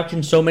 is how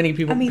can so many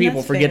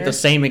people forget the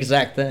same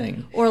exact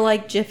thing? Or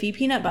like Jiffy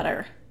peanut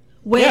butter.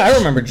 Yeah, I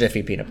remember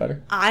Jiffy peanut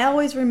butter. I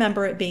always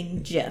remember it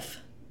being Jif.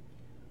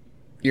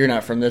 You're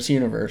not from this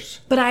universe.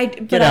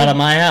 Get out of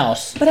my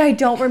house. But I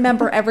don't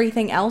remember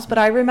everything else. But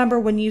I remember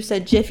when you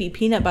said Jiffy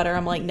peanut butter,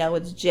 I'm like, no,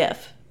 it's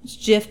Jif. It's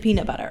Jif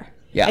peanut butter.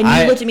 Yeah, and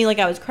you looked at me like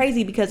I was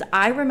crazy because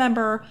I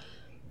remember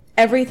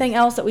everything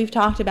else that we've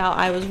talked about,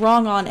 I was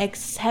wrong on,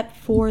 except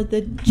for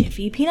the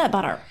Jiffy peanut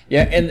butter.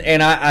 Yeah,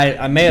 and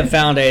I may have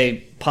found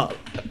a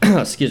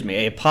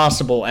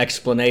possible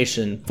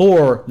explanation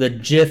for the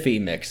Jiffy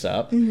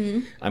mix-up.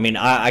 Mm-hmm.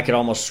 I could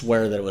almost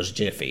swear that it was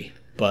Jiffy,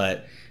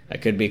 but I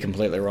could be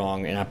completely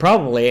wrong, and I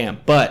probably am.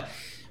 But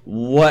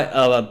what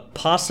a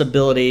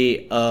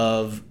possibility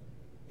of,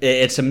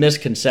 it's a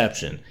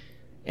misconception,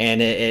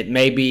 and it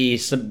may be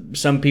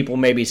some people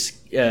may be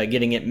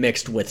getting it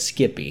mixed with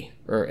Skippy.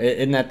 Or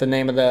isn't that the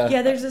name of the?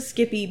 Yeah, there's a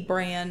Skippy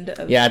brand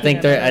of. Yeah, I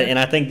think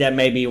I think that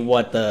may be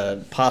what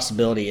the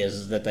possibility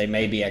is that they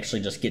may be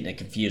actually just getting it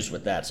confused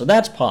with that. So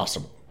that's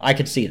possible. I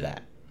could see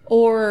that.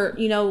 Or,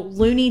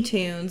 Looney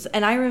Tunes.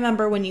 And I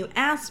remember when you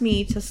asked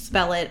me to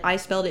spell it, I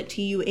spelled it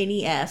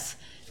TUNES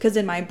because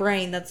in my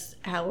brain that's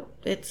how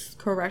it's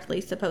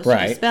correctly supposed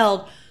to be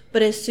spelled.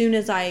 But as soon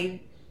as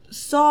I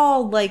saw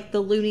like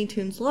the Looney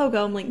Tunes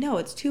logo, I'm like, no,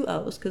 it's two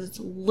O's because it's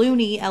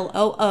Looney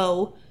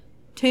LOO.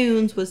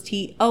 Tunes was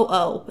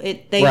TOO.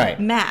 They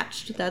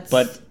matched.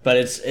 But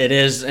it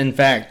is in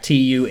fact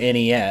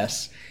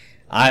TUNES.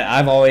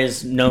 I've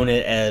always known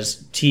it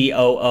as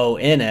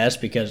TOONS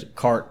because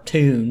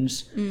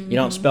cartoons. Mm-hmm. You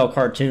don't spell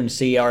cartoons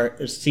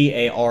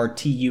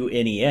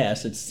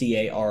CARTUNES. It's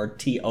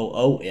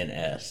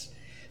CARTOONS.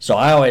 So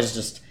I always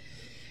just,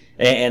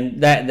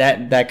 and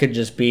that could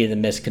just be the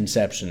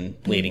misconception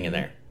bleeding in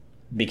there.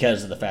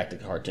 because of the fact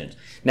of cartoons.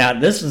 Now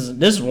this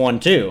is one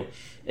too.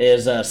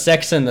 Is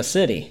Sex in the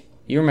City?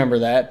 You remember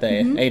that the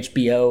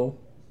HBO?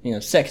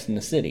 Sex in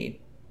the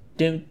City.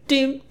 Doom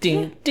doom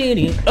doom doom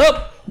doom.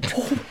 Oh,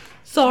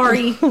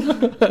 Sorry.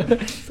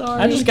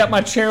 Sorry. I just got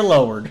my chair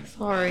lowered.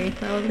 Sorry,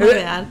 that was my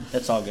bad.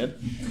 That's all good.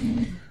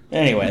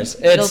 Anyways,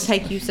 It'll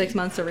take you 6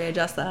 months to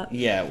readjust that.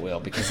 Yeah, it will,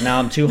 because now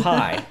I'm too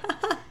high.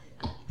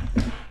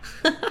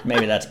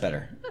 Maybe that's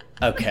better.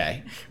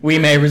 Okay. We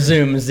may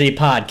resume the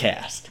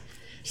podcast.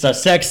 So,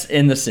 Sex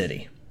in the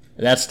City.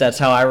 That's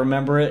how I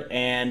remember it,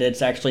 and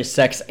it's actually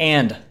Sex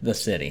and the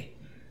City,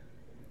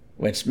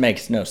 which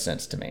makes no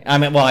sense to me. I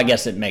mean, well, I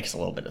guess it makes a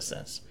little bit of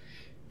sense.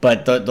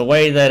 But the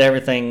way that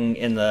everything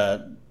in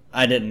the...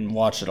 I didn't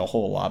watch it a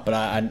whole lot, but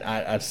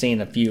I've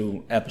seen a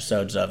few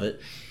episodes of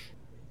it.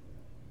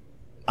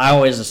 I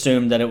always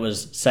assumed that it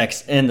was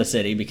Sex in the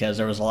City because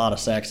there was a lot of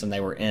sex and they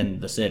were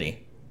in the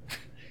city.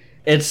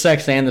 It's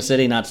Sex and the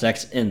City, not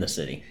Sex in the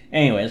City.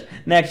 Anyways,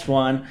 next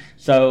one.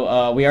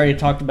 So we already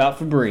talked about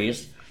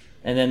Febreze,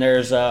 and then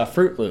there's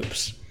Fruit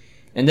Loops.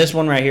 And this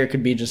one right here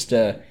could be just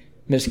a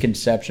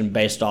misconception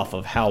based off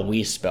of how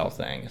we spell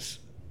things.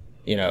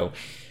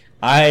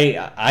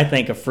 I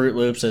think of Fruit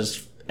Loops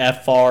as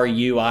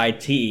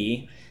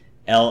FRUITLOOPS,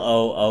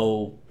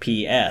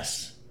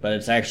 but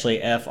it's actually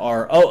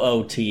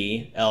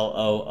FROOTLOOPS,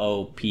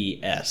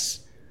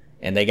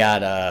 and they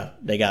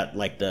got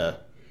like the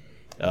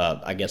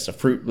I guess the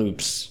Fruit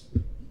Loops,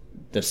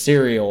 the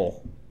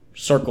cereal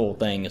circle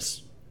thing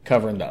is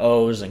covering the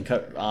O's and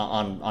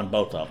on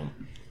both of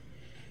them.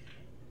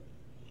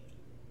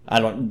 I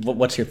don't.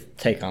 What's your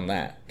take on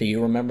that? Do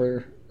you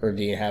remember, or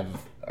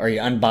are you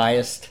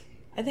unbiased?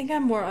 I think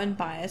I'm more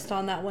unbiased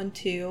on that one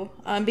too,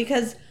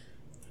 because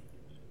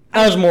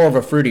I was more of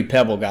a Fruity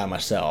Pebble guy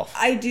myself.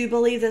 I do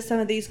believe that some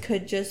of these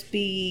could just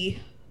be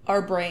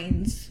our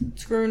brains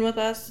screwing with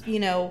us,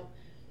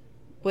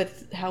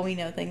 with how we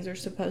know things are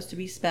supposed to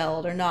be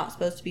spelled or not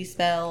supposed to be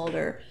spelled,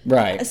 or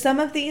right. Some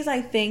of these,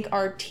 I think,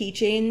 our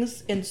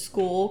teachings in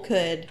school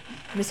could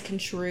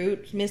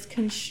misconstrued,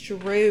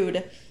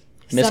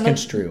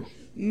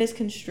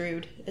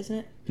 isn't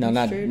it? No,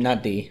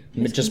 not D.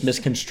 Just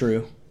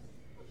misconstrue.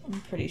 I'm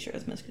pretty sure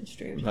it's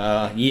misconstrued.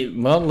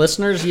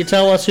 Listeners, you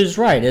tell us who's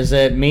right. Is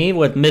it me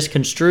with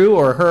misconstrue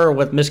or her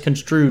with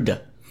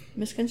misconstrued?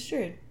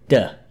 Misconstrued.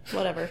 Duh.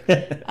 Whatever.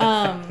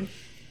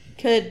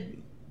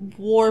 Could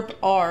warp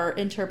our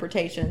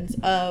interpretations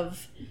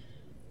of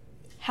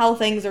how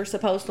things are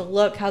supposed to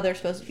look, how they're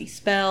supposed to be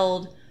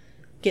spelled,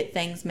 get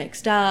things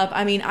mixed up.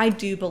 I mean, I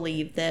do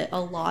believe that a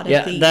lot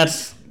of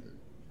these...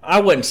 I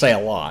wouldn't say a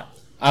lot.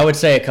 I would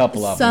say a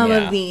couple of them. Some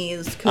of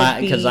these could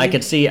be... Because I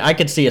could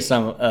see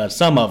some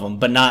of them,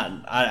 but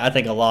not... I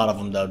think a lot of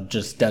them, though,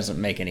 just doesn't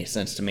make any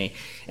sense to me.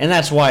 And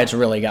that's why it's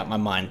really got my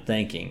mind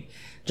thinking.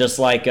 Just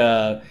like,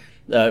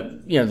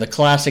 the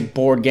classic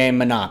board game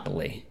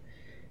Monopoly.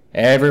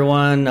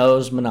 Everyone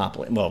knows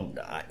Monopoly. Well,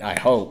 I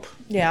hope.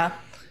 Yeah.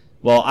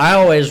 Well, I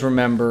always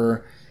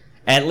remember,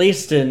 at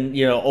least in,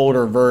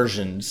 older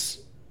versions,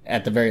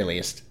 at the very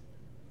least,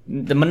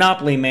 the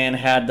Monopoly man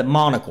had the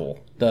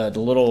monocle. The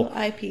little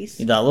eyepiece.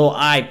 The little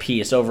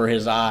eyepiece over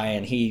his eye,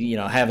 and he,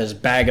 have his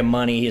bag of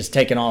money. He's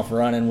taking off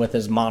running with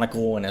his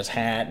monocle and his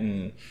hat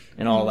and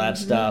all that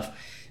stuff.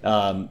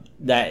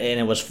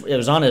 It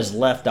was on his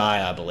left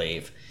eye, I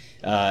believe.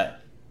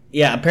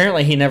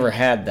 Apparently he never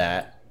had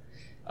that.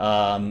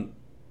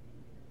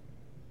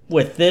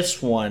 With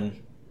this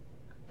one,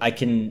 I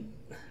don't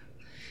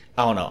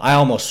know. I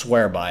almost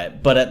swear by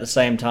it, but at the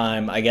same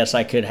time, I guess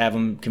I could have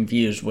him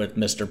confused with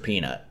Mr.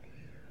 Peanut.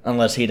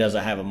 Unless he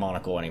doesn't have a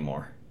monocle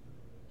anymore.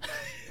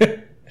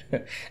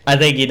 I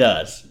think he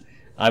does.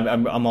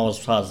 I'm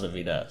almost positive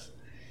he does.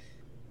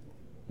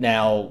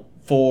 Now,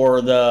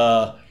 for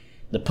the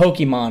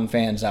Pokemon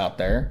fans out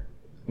there,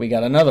 we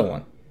got another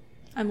one.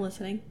 I'm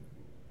listening.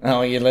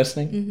 Oh, you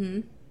listening?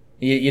 Mm-hmm.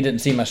 You didn't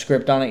see my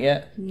script on it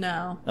yet?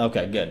 No.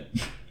 Okay, good.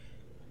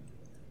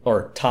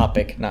 Or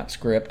topic, not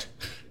script.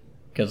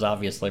 Because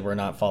obviously we're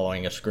not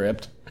following a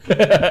script.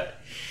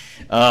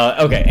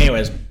 Okay,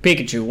 anyways,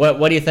 Pikachu,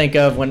 what do you think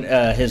of when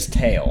his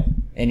tail?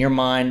 In your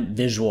mind,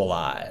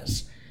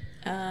 visualize.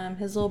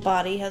 His little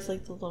body has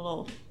like the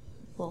little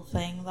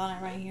things on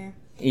it right here.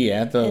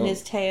 Yeah. And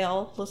his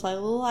tail looks like a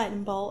little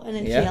lightning bolt, and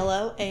it's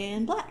yellow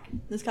and black.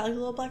 It's got like a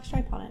little black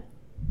stripe on it.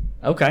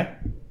 Okay.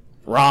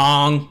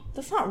 Wrong.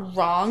 That's not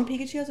wrong.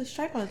 Pikachu has a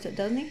stripe on it,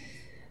 doesn't he?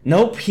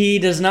 Nope, he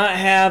does not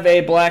have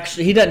a black...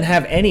 He doesn't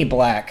have any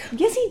black.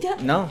 Yes, he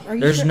does. No,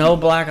 there's no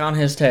black on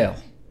his tail.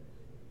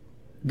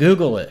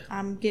 Google it.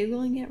 I'm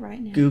Googling it right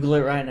now. Google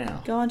it right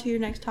now. Go on to your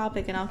next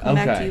topic, and I'll come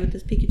back to you with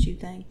this Pikachu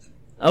thing.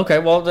 Okay,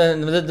 well,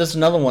 then this is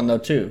another one, though,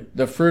 too.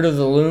 The Fruit of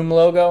the Loom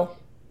logo.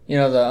 You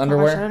know, the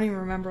underwear. Gosh, I don't even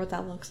remember what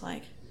that looks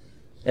like.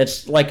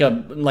 It's like a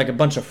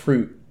bunch of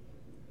fruit.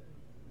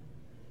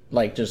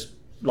 Like just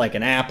like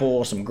an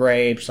apple, some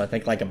grapes, I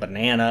think like a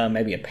banana,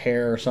 maybe a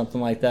pear or something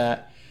like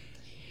that.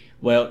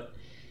 Well,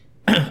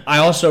 I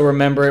also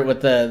remember it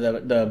with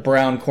the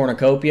brown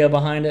cornucopia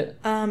behind it.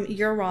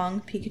 You're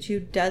wrong.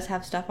 Pikachu does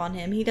have stuff on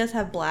him. He does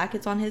have black.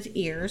 It's on his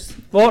ears.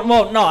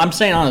 Well, no, I'm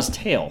saying on his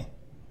tail.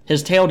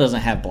 His tail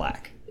doesn't have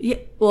black. Yeah.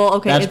 Well,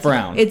 okay. That's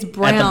brown. It's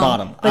brown at the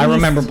bottom. I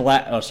remember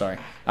black. Oh, sorry.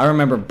 I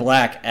remember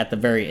black at the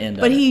very end.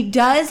 But of he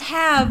does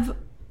have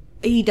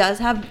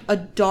a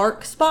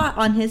dark spot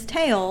on his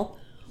tail,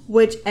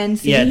 which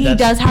he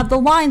does have the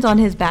lines on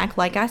his back,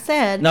 like I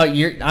said. No,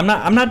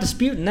 I'm not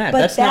disputing that. But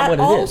that's not what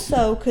it is. That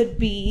also could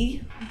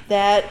be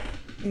that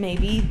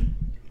maybe.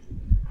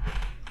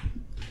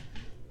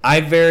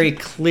 I very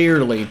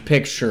clearly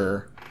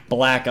picture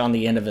black on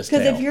the end of his tail.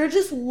 Because if you're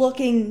just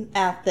looking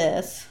at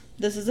this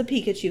is a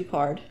Pikachu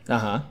card.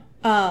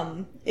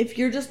 If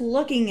you're just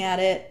looking at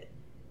it,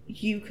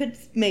 you could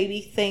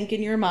maybe think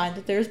in your mind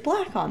that there's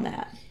black on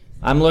that.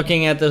 I'm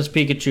looking at this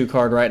Pikachu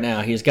card right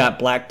now. He's got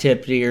black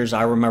tipped ears.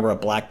 I remember a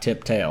black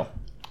tipped tail.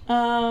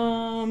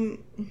 But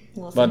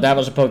that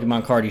was a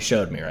Pokemon card you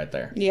showed me right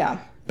there. Yeah.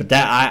 But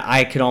that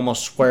I could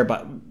almost swear by.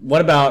 What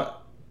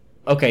about?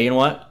 Okay, you know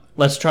what?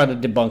 Let's try to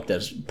debunk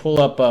this.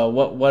 Pull up.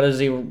 What does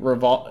he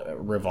evolve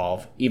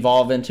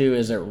into?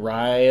 Is it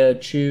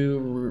Raichu?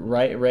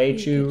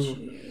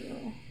 Raichu?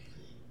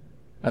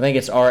 I think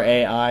it's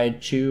RAI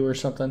Chu or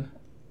something.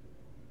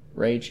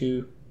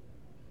 Raichu.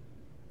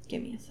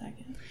 Give me a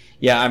second.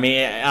 Yeah, I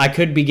mean, I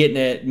could be getting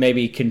it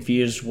maybe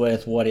confused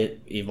with what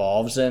it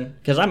evolves in.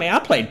 Because, I mean, I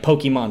played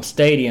Pokemon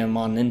Stadium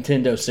on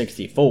Nintendo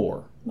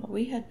 64. Well,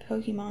 we had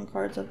Pokemon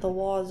cards at the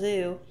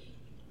wazoo.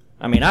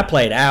 I mean, I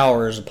played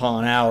hours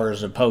upon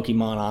hours of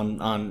Pokemon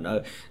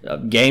on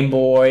Game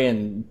Boy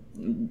and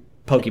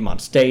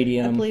Pokemon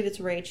Stadium. I believe it's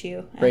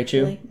Raichu.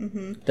 Raichu?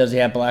 Mm-hmm. Does he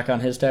have black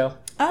on his tail?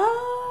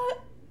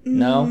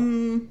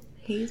 No?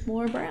 He's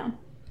more brown.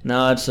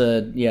 No, his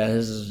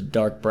is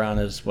dark brown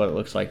is what it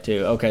looks like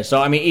too. Okay,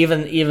 so I mean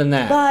even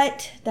that.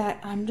 But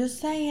I'm just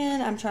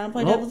saying, I'm trying to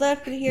play devil's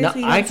advocate here so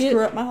you don't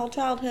screw up my whole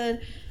childhood.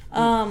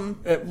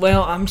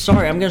 Well, I'm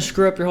sorry, I'm going to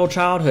screw up your whole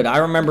childhood. I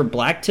remember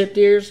black tipped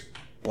ears,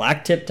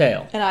 black tipped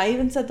tail. And I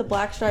even said the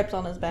black stripes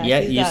on his back. Yeah,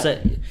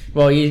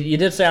 you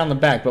did say on the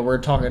back, but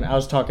I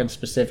was talking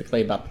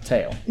specifically about the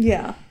tail.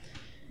 Yeah.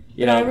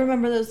 I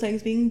remember those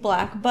things being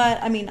black,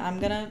 but I mean, I'm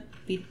going to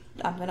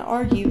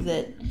argue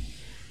that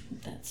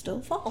that's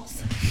still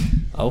false.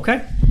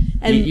 Okay.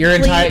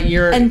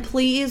 And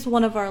please,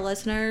 one of our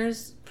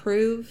listeners,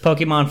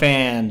 Pokemon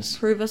fans,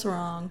 prove us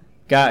wrong.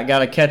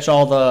 Gotta catch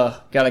all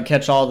the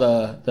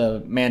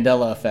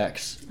Mandela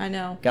effects. I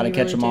know. Gotta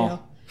catch them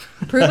all.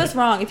 Prove us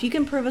wrong. If you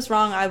can prove us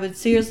wrong, I would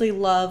seriously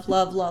love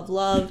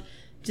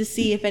to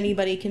see if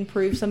anybody can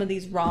prove some of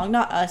these wrong.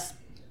 Not us.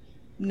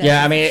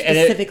 Yeah, I mean,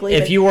 specifically.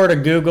 If you were to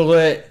Google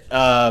it,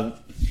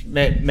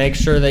 make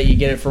sure that you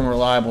get it from a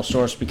reliable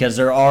source because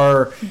there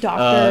are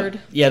doctored.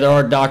 There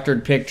are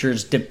doctored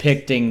pictures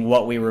depicting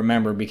what we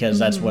remember because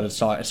that's what it's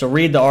taught. So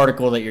read the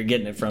article that you're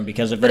getting it from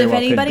because it very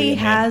well could be. But if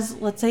anybody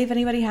let's say if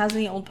anybody has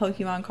any old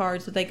Pokemon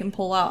cards that they can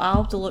pull out,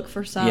 I'll have to look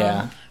for some.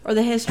 Yeah. Or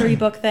the history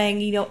book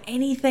thing,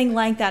 anything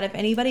like that. If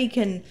anybody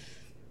can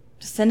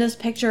send us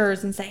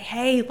pictures and say,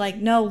 hey,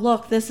 no,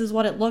 look, this is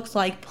what it looks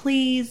like.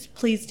 Please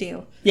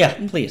do. Yeah,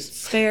 please.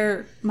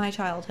 Spare my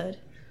childhood.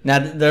 Now,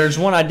 there's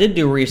one I did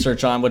do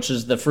research on, which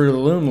is the Fruit of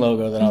the Loom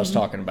logo that I was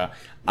talking about.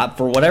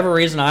 For whatever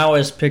reason, I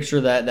always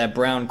picture that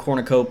brown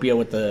cornucopia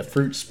with the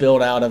fruit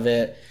spilled out of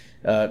it.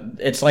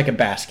 It's like a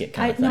basket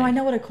kind of thing. No, I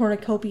know what a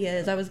cornucopia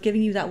is. I was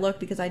giving you that look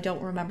because I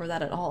don't remember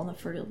that at all in the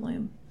Fruit of the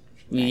Loom.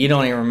 You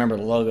don't even remember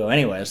the logo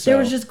anyway. So. There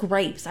was just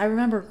grapes. I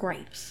remember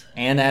grapes.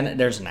 And then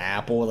there's an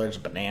apple. There's a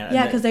banana.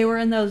 Yeah, because they were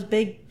in those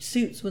big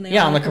suits when they were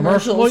on the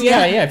commercials. Well,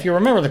 yeah. If you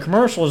remember the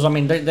commercials, I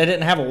mean, they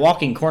didn't have a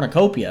walking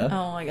cornucopia.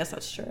 Oh, I guess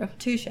that's true.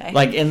 Touche.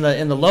 Like in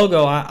the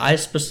logo, I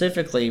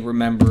specifically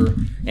remember,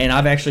 and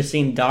I've actually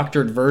seen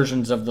doctored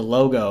versions of the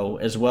logo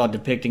as well,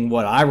 depicting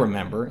what I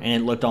remember,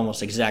 and it looked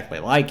almost exactly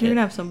like it. You're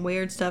gonna have some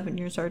weird stuff in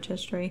your search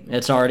history.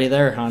 It's already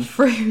there, hon.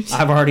 Fruit.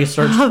 I've already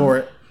searched for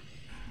it.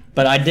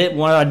 But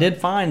what I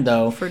did find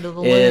though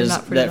is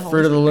that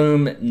Fruit of the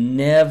Loom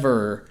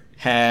never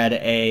had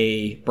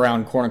a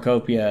brown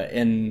cornucopia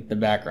in the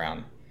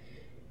background.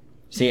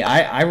 See,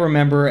 I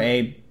remember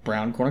a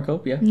brown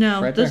cornucopia.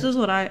 No, right this there. is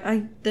what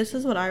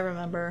I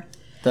remember.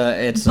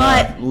 It's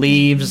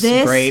leaves,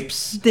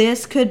 grapes.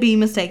 This could be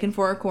mistaken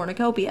for a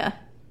cornucopia.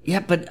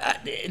 Yeah, but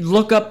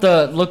look up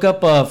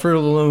Fruit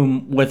of the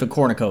Loom with a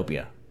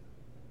cornucopia.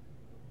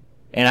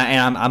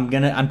 And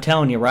I'm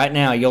telling you right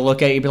now, you'll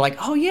look at it, you'll be like,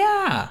 oh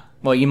yeah.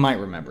 Well, you might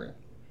remember it.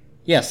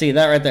 Yeah, see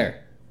that right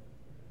there.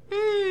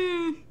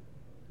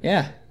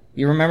 Yeah,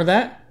 you remember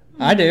that?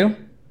 I do.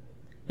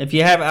 If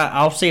you have,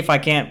 I'll see if I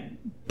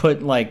can't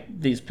put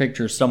these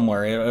pictures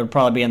somewhere. It'll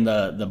probably be in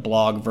the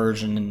blog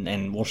version,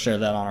 and we'll share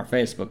that on our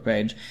Facebook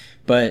page.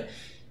 But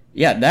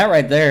yeah, that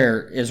right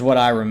there is what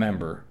I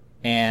remember.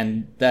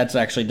 And that's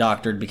actually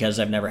doctored because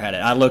I've never had it.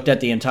 I looked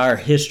at the entire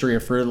history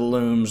of Fruit of the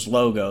Loom's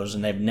logos,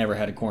 and they've never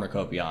had a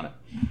cornucopia on it.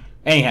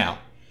 Anyhow,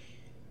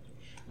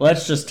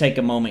 let's just take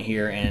a moment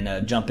here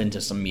and jump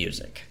into some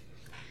music.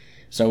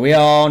 So we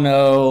all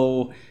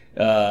know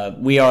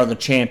We Are the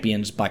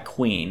Champions by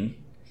Queen.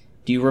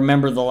 Do you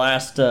remember the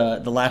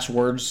last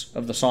words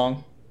of the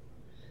song?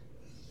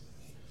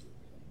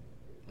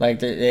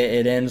 Like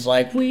it ends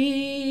like,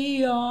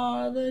 we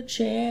are the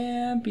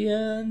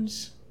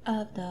champions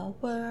Of the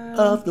world.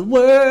 of the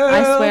world.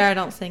 I swear I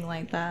don't sing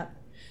like that.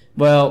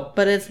 Well,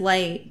 But it's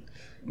late.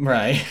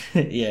 right.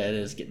 Yeah, it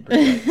is getting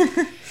pretty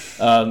late.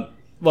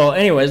 Well,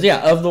 anyways,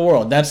 yeah, of the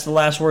world. That's the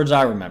last words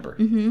I remember.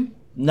 Mm-hmm.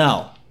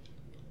 No.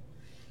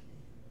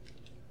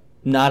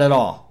 Not at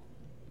all.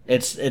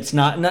 It's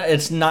not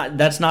that's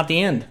not the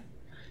end.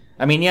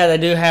 I mean, yeah, they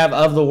do have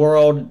of the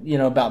world,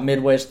 about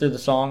midway through the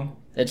song.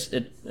 It's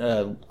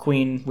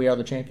Queen, We Are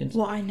the Champions.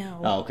 Well, I know.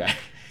 Oh, okay.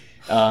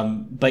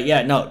 But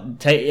yeah, no,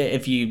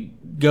 if you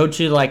go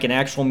to like an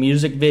actual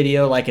music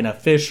video, like an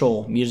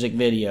official music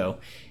video,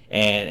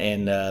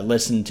 and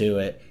listen to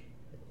it,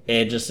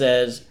 it just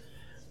says,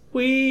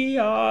 we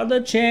are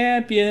the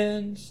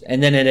champions,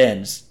 and then it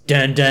ends,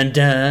 dun dun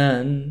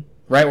dun,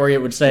 right where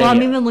it would say. Well,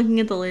 I'm even looking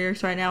at the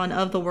lyrics right now, and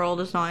of the world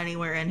is not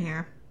anywhere in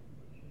here.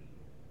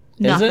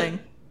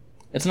 Nothing.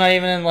 It's not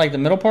even in like the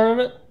middle part of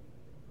it.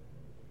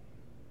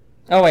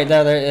 Oh wait,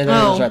 there it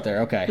is right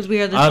there. Okay, because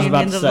we are the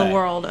champions of the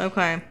world.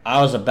 Okay.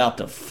 I was about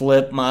to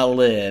flip my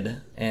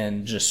lid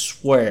and just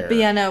swear. But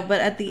yeah, no.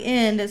 But at the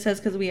end, it says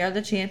because we are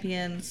the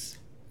champions.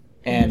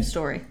 End of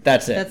story.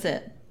 That's it. That's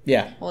it.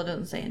 Yeah. Well, it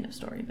doesn't say end of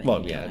story. But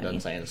well, yeah, it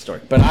doesn't say end of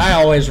story. But I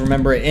always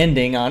remember it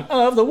ending on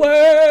of the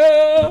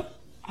world.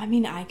 I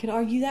mean, I could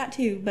argue that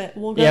too, but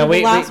we'll go to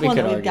the last one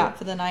that we've got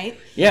for the night.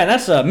 Yeah,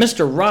 that's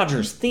Mr.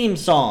 Rogers' theme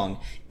song.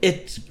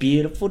 It's a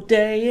beautiful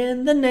day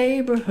in the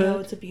neighborhood. Oh,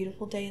 it's a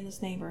beautiful day in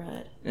this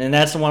neighborhood. And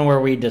that's the one where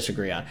we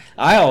disagree on.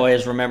 I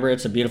always remember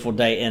it's a beautiful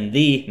day in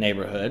the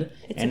neighborhood.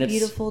 It's a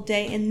beautiful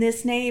day in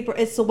this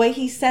neighborhood. It's the way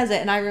he says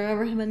it, and I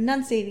remember him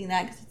enunciating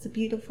that because it's a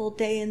beautiful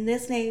day in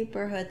this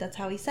neighborhood. That's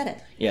how he said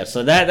it. Yeah,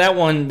 so that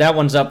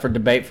one's up for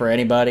debate for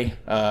anybody.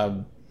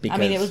 Because I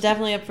mean, it was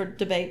definitely up for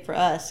debate for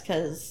us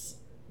because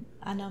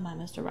I know my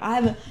Mr. I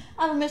have a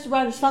Mr.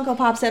 Rogers Funko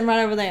Pop sitting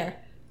right over there.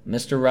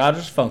 Mr.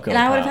 Rogers Funko Pop. And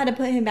I would have had to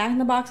put him back in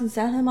the box and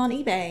sell him on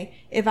eBay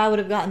if I would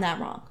have gotten that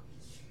wrong.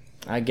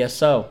 I guess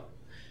so.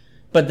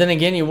 But then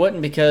again, you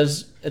wouldn't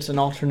because it's an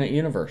alternate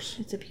universe.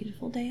 It's a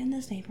beautiful day in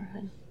this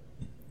neighborhood.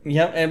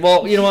 Yep, and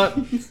well, you know what?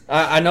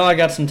 I know I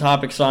got some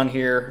topics on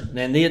here,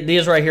 and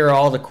these right here are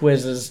all the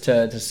quizzes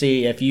to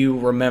see if you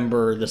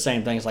remember the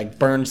same things, like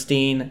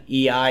Bernstein,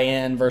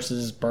 EIN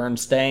versus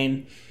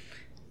Bernstein,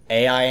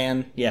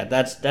 AIN. Yeah,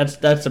 that's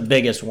the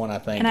biggest one, I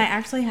think. And I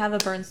actually have a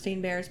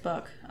Bernstein Bears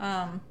book,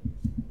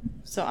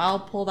 so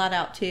I'll pull that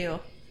out too,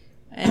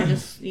 and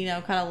just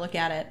kind of look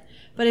at it.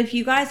 But if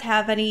you guys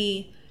have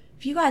any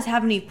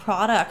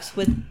products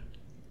with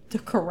the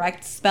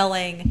correct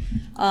spelling,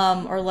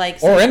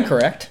 or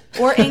incorrect.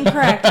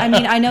 I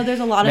mean, I know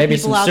there's a lot of maybe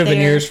people some out there.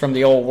 souvenirs from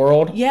the old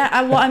world. Yeah,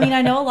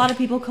 I know a lot of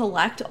people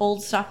collect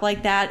old stuff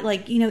like that,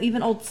 like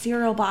even old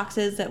cereal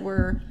boxes that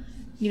were,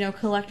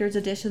 collector's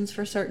editions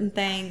for certain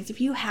things.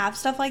 If you have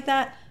stuff like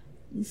that,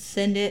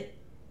 send it.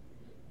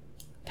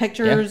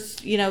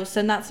 Pictures,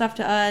 send that stuff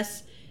to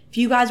us. If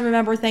you guys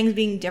remember things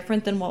being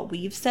different than what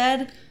we've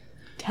said,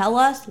 tell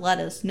us. Let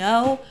us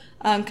know.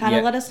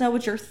 Let us know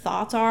what your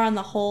thoughts are on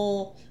the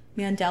whole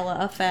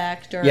Mandela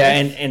effect.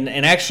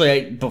 And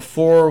actually,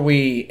 before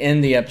we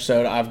end the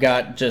episode, I've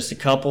got just a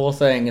couple of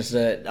things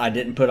that I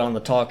didn't put on the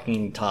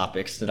talking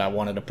topics that I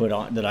wanted to put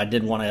on, that I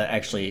did want to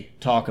actually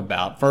talk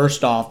about.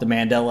 First off, the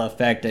Mandela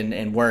effect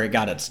and where it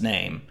got its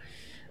name.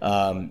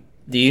 Do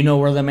you know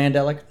where the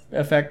Mandela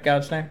effect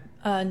got its name?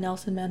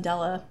 Nelson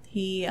Mandela.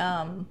 He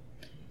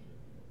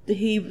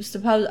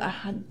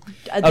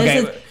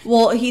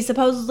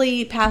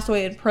supposedly passed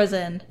away in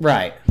prison.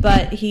 Right.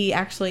 But he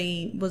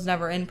actually was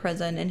never in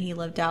prison, and he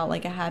lived out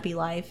like a happy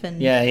life. And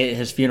yeah,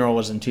 his funeral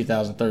was in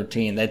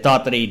 2013. They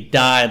thought that he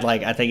died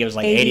I think it was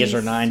 80s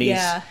or 90s.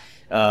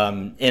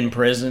 Yeah. In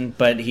prison,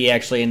 but he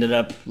actually ended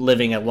up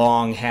living a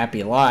long,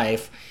 happy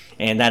life,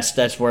 and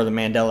that's where the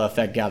Mandela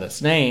effect got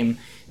its name,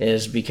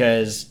 is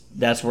because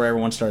that's where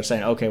everyone started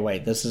saying, okay,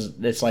 wait,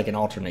 it's like an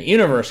alternate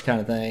universe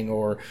kind of thing,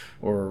 or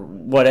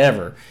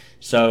whatever.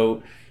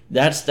 So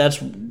that's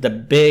the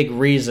big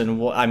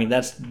reason. I mean,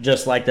 that's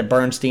just like the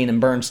Bernstein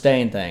and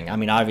Bernstein thing. I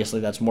mean,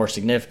 obviously that's more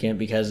significant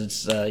because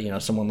it's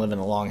someone living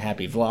a long,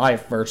 happy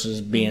life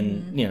versus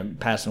being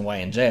passing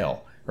away in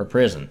jail or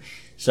prison.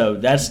 So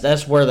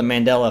that's where the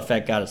Mandela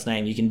effect got its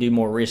name. You can do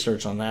more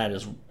research on that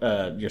as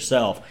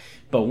yourself.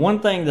 But one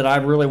thing that I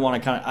really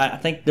want to I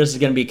think this is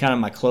going to be kind of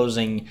my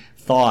closing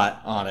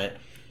thought on it,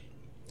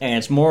 and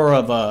it's more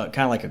of a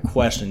kind of like a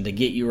question to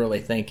get you really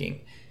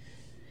thinking.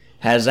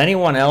 Has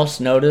anyone else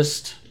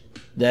noticed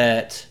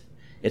that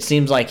it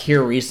seems like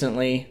here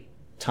recently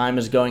time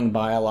is going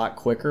by a lot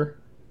quicker?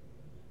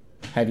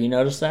 Have you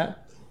noticed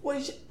that?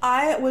 Which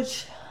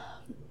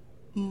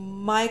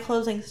my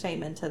closing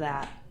statement to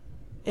that,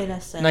 in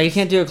a sense. No, you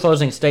can't do a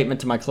closing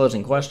statement to my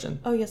closing question.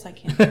 Oh, yes, I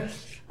can.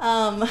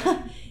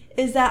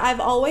 Is that I've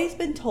always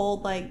been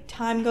told,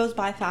 time goes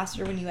by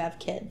faster when you have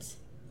kids.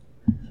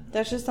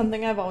 That's just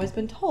something I've always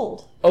been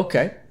told.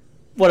 Okay.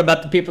 What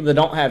about the people that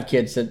don't have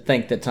kids that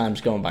think that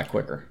time's going by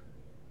quicker?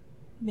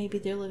 Maybe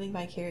they're living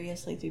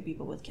vicariously through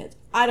people with kids.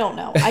 I don't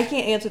know. I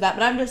can't answer that,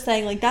 but I'm just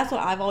saying, like, that's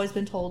what I've always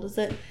been told, is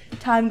that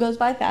time goes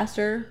by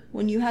faster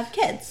when you have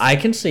kids. I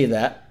can see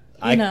that.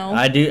 I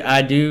do.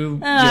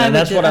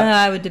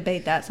 I would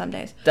debate that some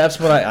days. That's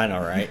what I know,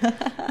 right?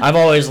 I've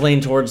always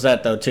leaned towards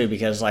that though too,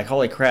 because like,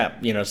 holy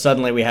crap,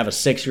 suddenly we have a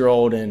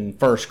 6-year-old in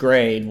first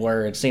grade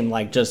where it seemed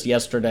like just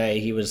yesterday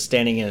he was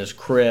standing in his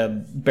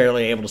crib,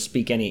 barely able to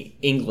speak any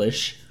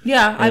English.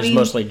 Yeah, I mean,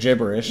 mostly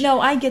gibberish. No,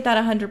 I get that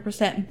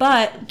 100%,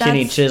 but that's...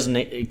 Kenny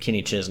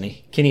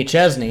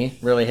Chesney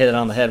really hit it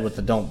on the head with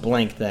the don't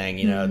blink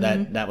thing.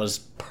 That was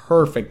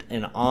perfect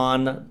and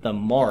on the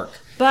mark.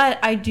 But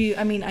I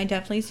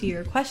definitely see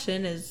your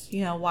question is,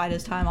 why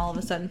does time all of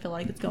a sudden feel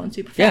like it's going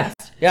super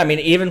fast? Yeah, I mean,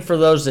 even for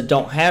those that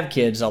don't have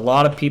kids, a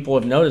lot of people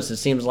have noticed it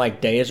seems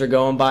like days are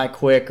going by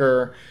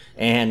quicker.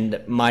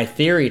 And my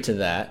theory to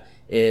that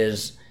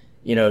is,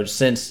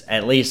 since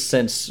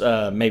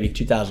maybe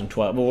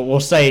 2012, we'll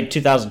say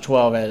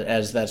 2012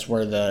 as that's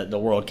where the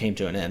world came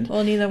to an end.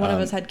 Well, neither one of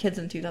us had kids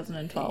in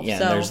 2012. Yeah,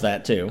 so, there's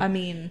that too. I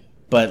mean...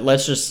 But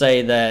let's just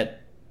say that,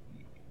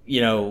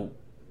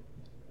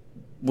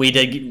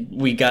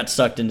 we got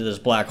sucked into this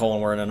black hole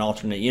and we're in an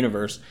alternate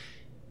universe.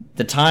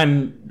 The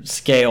time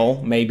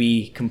scale may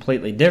be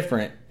completely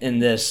different in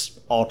this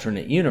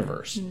alternate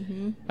universe.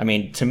 Mm-hmm. I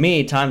mean, to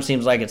me, time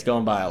seems like it's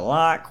going by a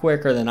lot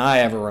quicker than I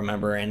ever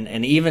remember,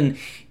 and even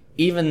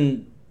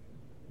it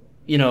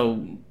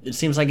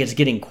seems like it's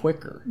getting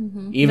quicker,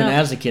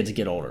 as the kids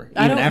get older,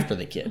 even after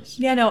the kids.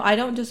 Yeah, no, I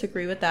don't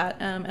disagree with that,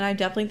 and I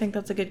definitely think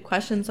that's a good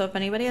question. So if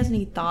anybody has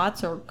any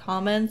thoughts or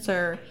comments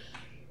or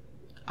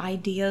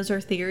ideas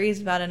or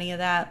theories about any of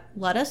that,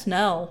 let us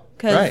know,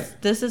 because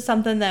this is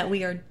something that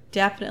we are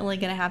definitely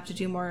going to have to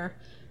do more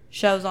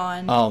shows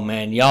on. Oh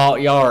man,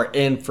 y'all are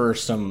in for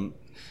some...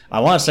 I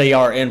want to say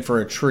y'all are in for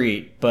a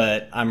treat,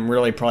 but I'm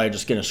really probably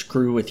just going to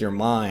screw with your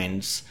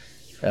minds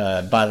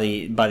by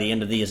the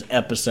end of these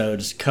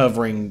episodes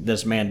covering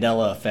this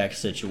Mandela effect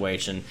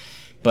situation.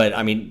 But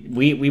I mean,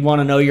 we want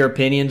to know your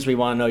opinions. We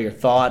want to know your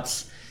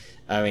thoughts.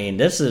 I mean,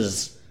 this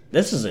is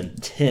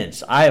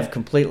intense. I have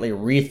completely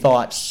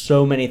rethought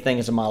so many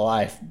things in my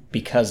life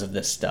because of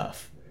this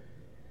stuff.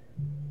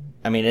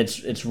 I mean,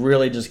 it's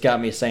really just got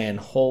me saying,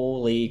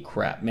 holy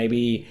crap,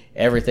 maybe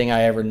everything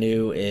I ever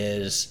knew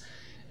is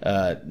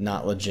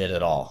not legit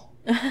at all.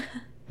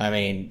 I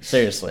mean,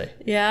 seriously.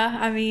 Yeah,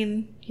 I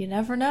mean, you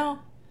never know.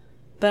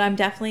 But I'm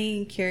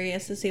definitely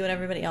curious to see what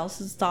everybody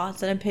else's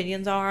thoughts and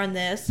opinions are on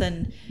this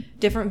and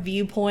different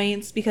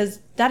viewpoints,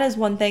 because that is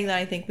one thing that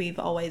I think we've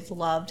always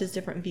loved, is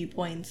different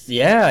viewpoints.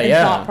 And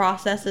thought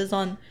processes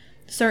on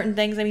certain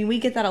things. I mean, we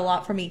get that a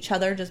lot from each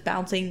other, just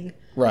bouncing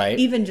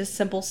even just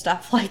simple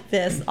stuff like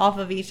this off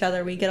of each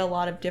other. We get a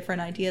lot of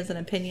different ideas and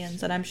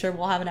opinions, and I'm sure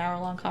we'll have an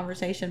hour-long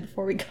conversation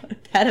before we go to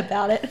bed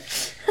about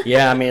it.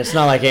 Yeah, I mean, it's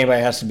not like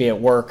anybody has to be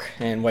at work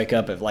and wake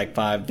up at like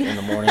 5 in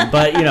the morning,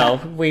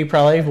 but we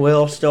probably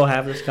will still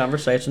have this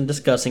conversation,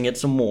 discussing it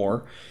some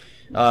more.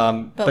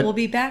 But we'll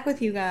be back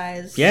with you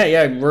guys.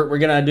 Yeah, we're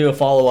gonna do a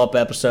follow-up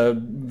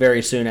episode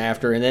very soon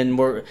after, and then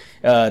we're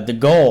the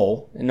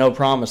goal, no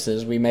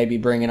promises, we may be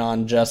bringing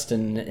on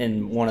Justin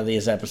in one of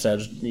these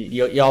episodes.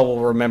 Y'all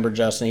will remember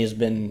Justin. He's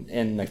been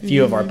in a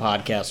few of our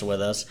podcasts with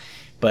us,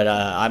 but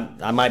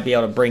I might be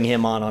able to bring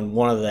him on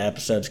one of the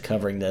episodes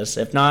covering this.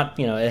 If not,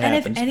 it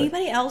happens. And if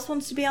anybody else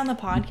wants to be on the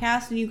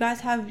podcast and you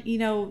guys have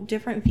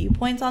different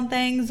viewpoints on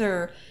things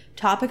or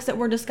topics that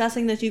we're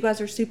discussing that you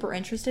guys are super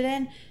interested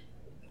in,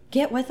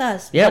 get with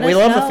us. Yeah, we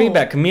love the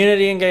feedback.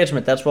 Community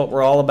engagement. That's what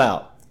we're all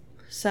about.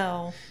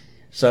 So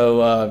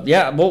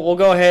we'll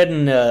go ahead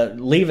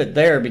and leave it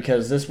there,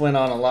 because this went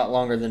on a lot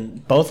longer than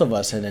both of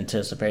us had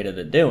anticipated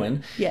it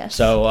doing. Yes.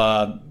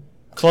 So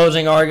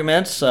closing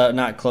arguments,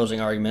 not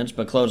closing arguments,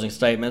 but closing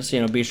statements.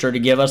 Be sure to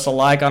give us a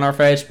like on our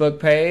Facebook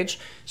page,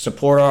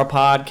 support our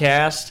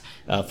podcast,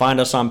 find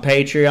us on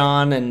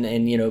Patreon,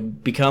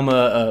 and become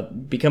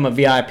a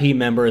VIP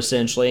member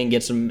essentially, and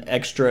get some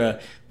extra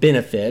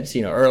benefits.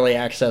 Early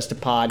access to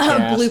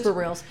podcasts. Blooper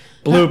reels.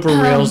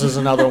 Blooper reels is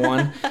another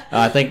one.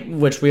 I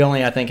think we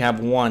only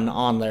have one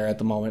on there at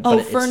the moment.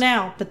 But for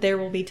now, but there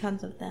will be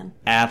tons of them.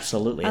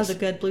 Absolutely. That was a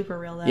good blooper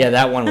reel, though. Yeah,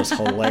 that one was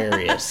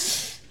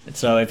hilarious.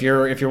 So if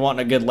you're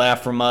wanting a good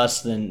laugh from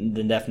us, then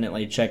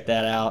definitely check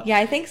that out. Yeah,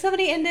 I think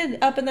somebody ended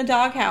up in the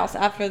doghouse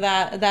after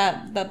that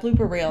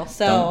blooper reel.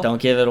 So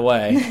don't give it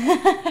away.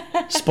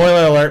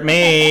 Spoiler alert,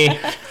 me.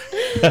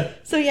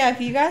 So yeah,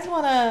 if you guys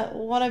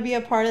wanna be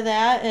a part of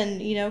that and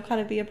kind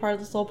of be a part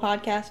of this little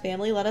podcast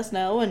family, let us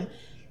know and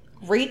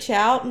reach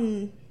out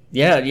and.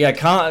 Yeah.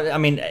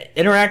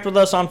 Interact with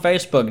us on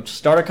Facebook.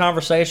 Start a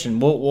conversation.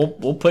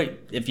 We'll put,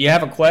 if you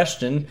have a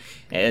question,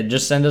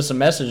 just send us a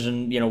message,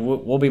 and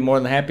we'll be more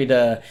than happy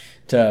to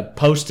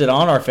post it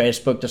on our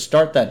Facebook to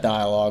start that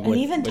dialogue.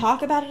 And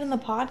talk about it in the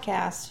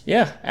podcast.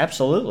 Yeah,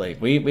 absolutely.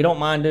 We don't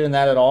mind doing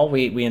that at all.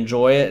 We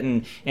enjoy it,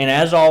 and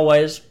as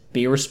always,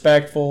 be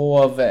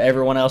respectful of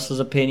everyone else's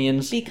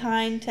opinions. Be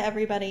kind to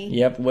everybody.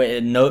 Yep.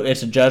 No,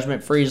 it's a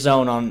judgment-free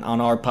zone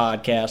on our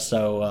podcast,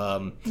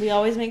 so we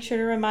always make sure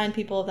to remind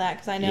people of that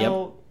because I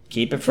know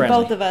keep it for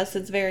friendly. both of us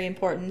it's very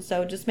important.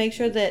 So just make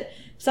sure that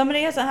if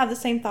somebody doesn't have the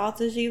same thoughts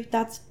as you.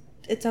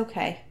 It's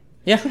okay.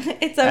 Yeah,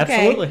 it's okay.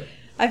 Absolutely.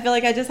 I feel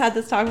like I just had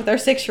this talk with our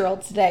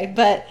 6-year-old today,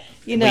 but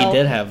we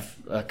did have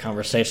a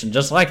conversation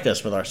just like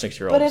this with our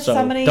 6-year-old. But if so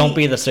somebody, don't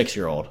be the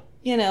 6-year-old.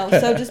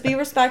 So just be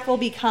respectful,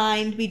 be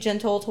kind, be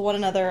gentle to one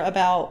another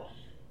about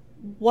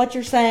what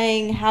you're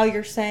saying, how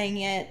you're saying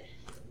it.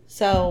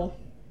 So,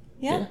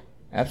 yeah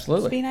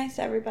absolutely. Just be nice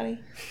to everybody.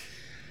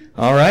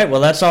 All right.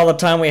 Well, that's all the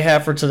time we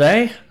have for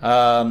today.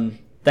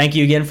 Thank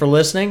you again for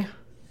listening.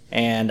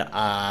 And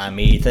I'm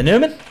Ethan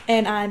Newman.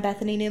 And I'm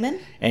Bethany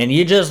Newman. And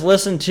you just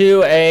listened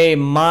to a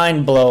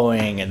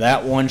mind-blowing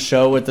That One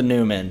Show with the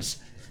Newmans.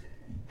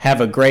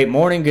 Have a great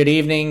morning, good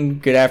evening,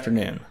 good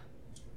afternoon.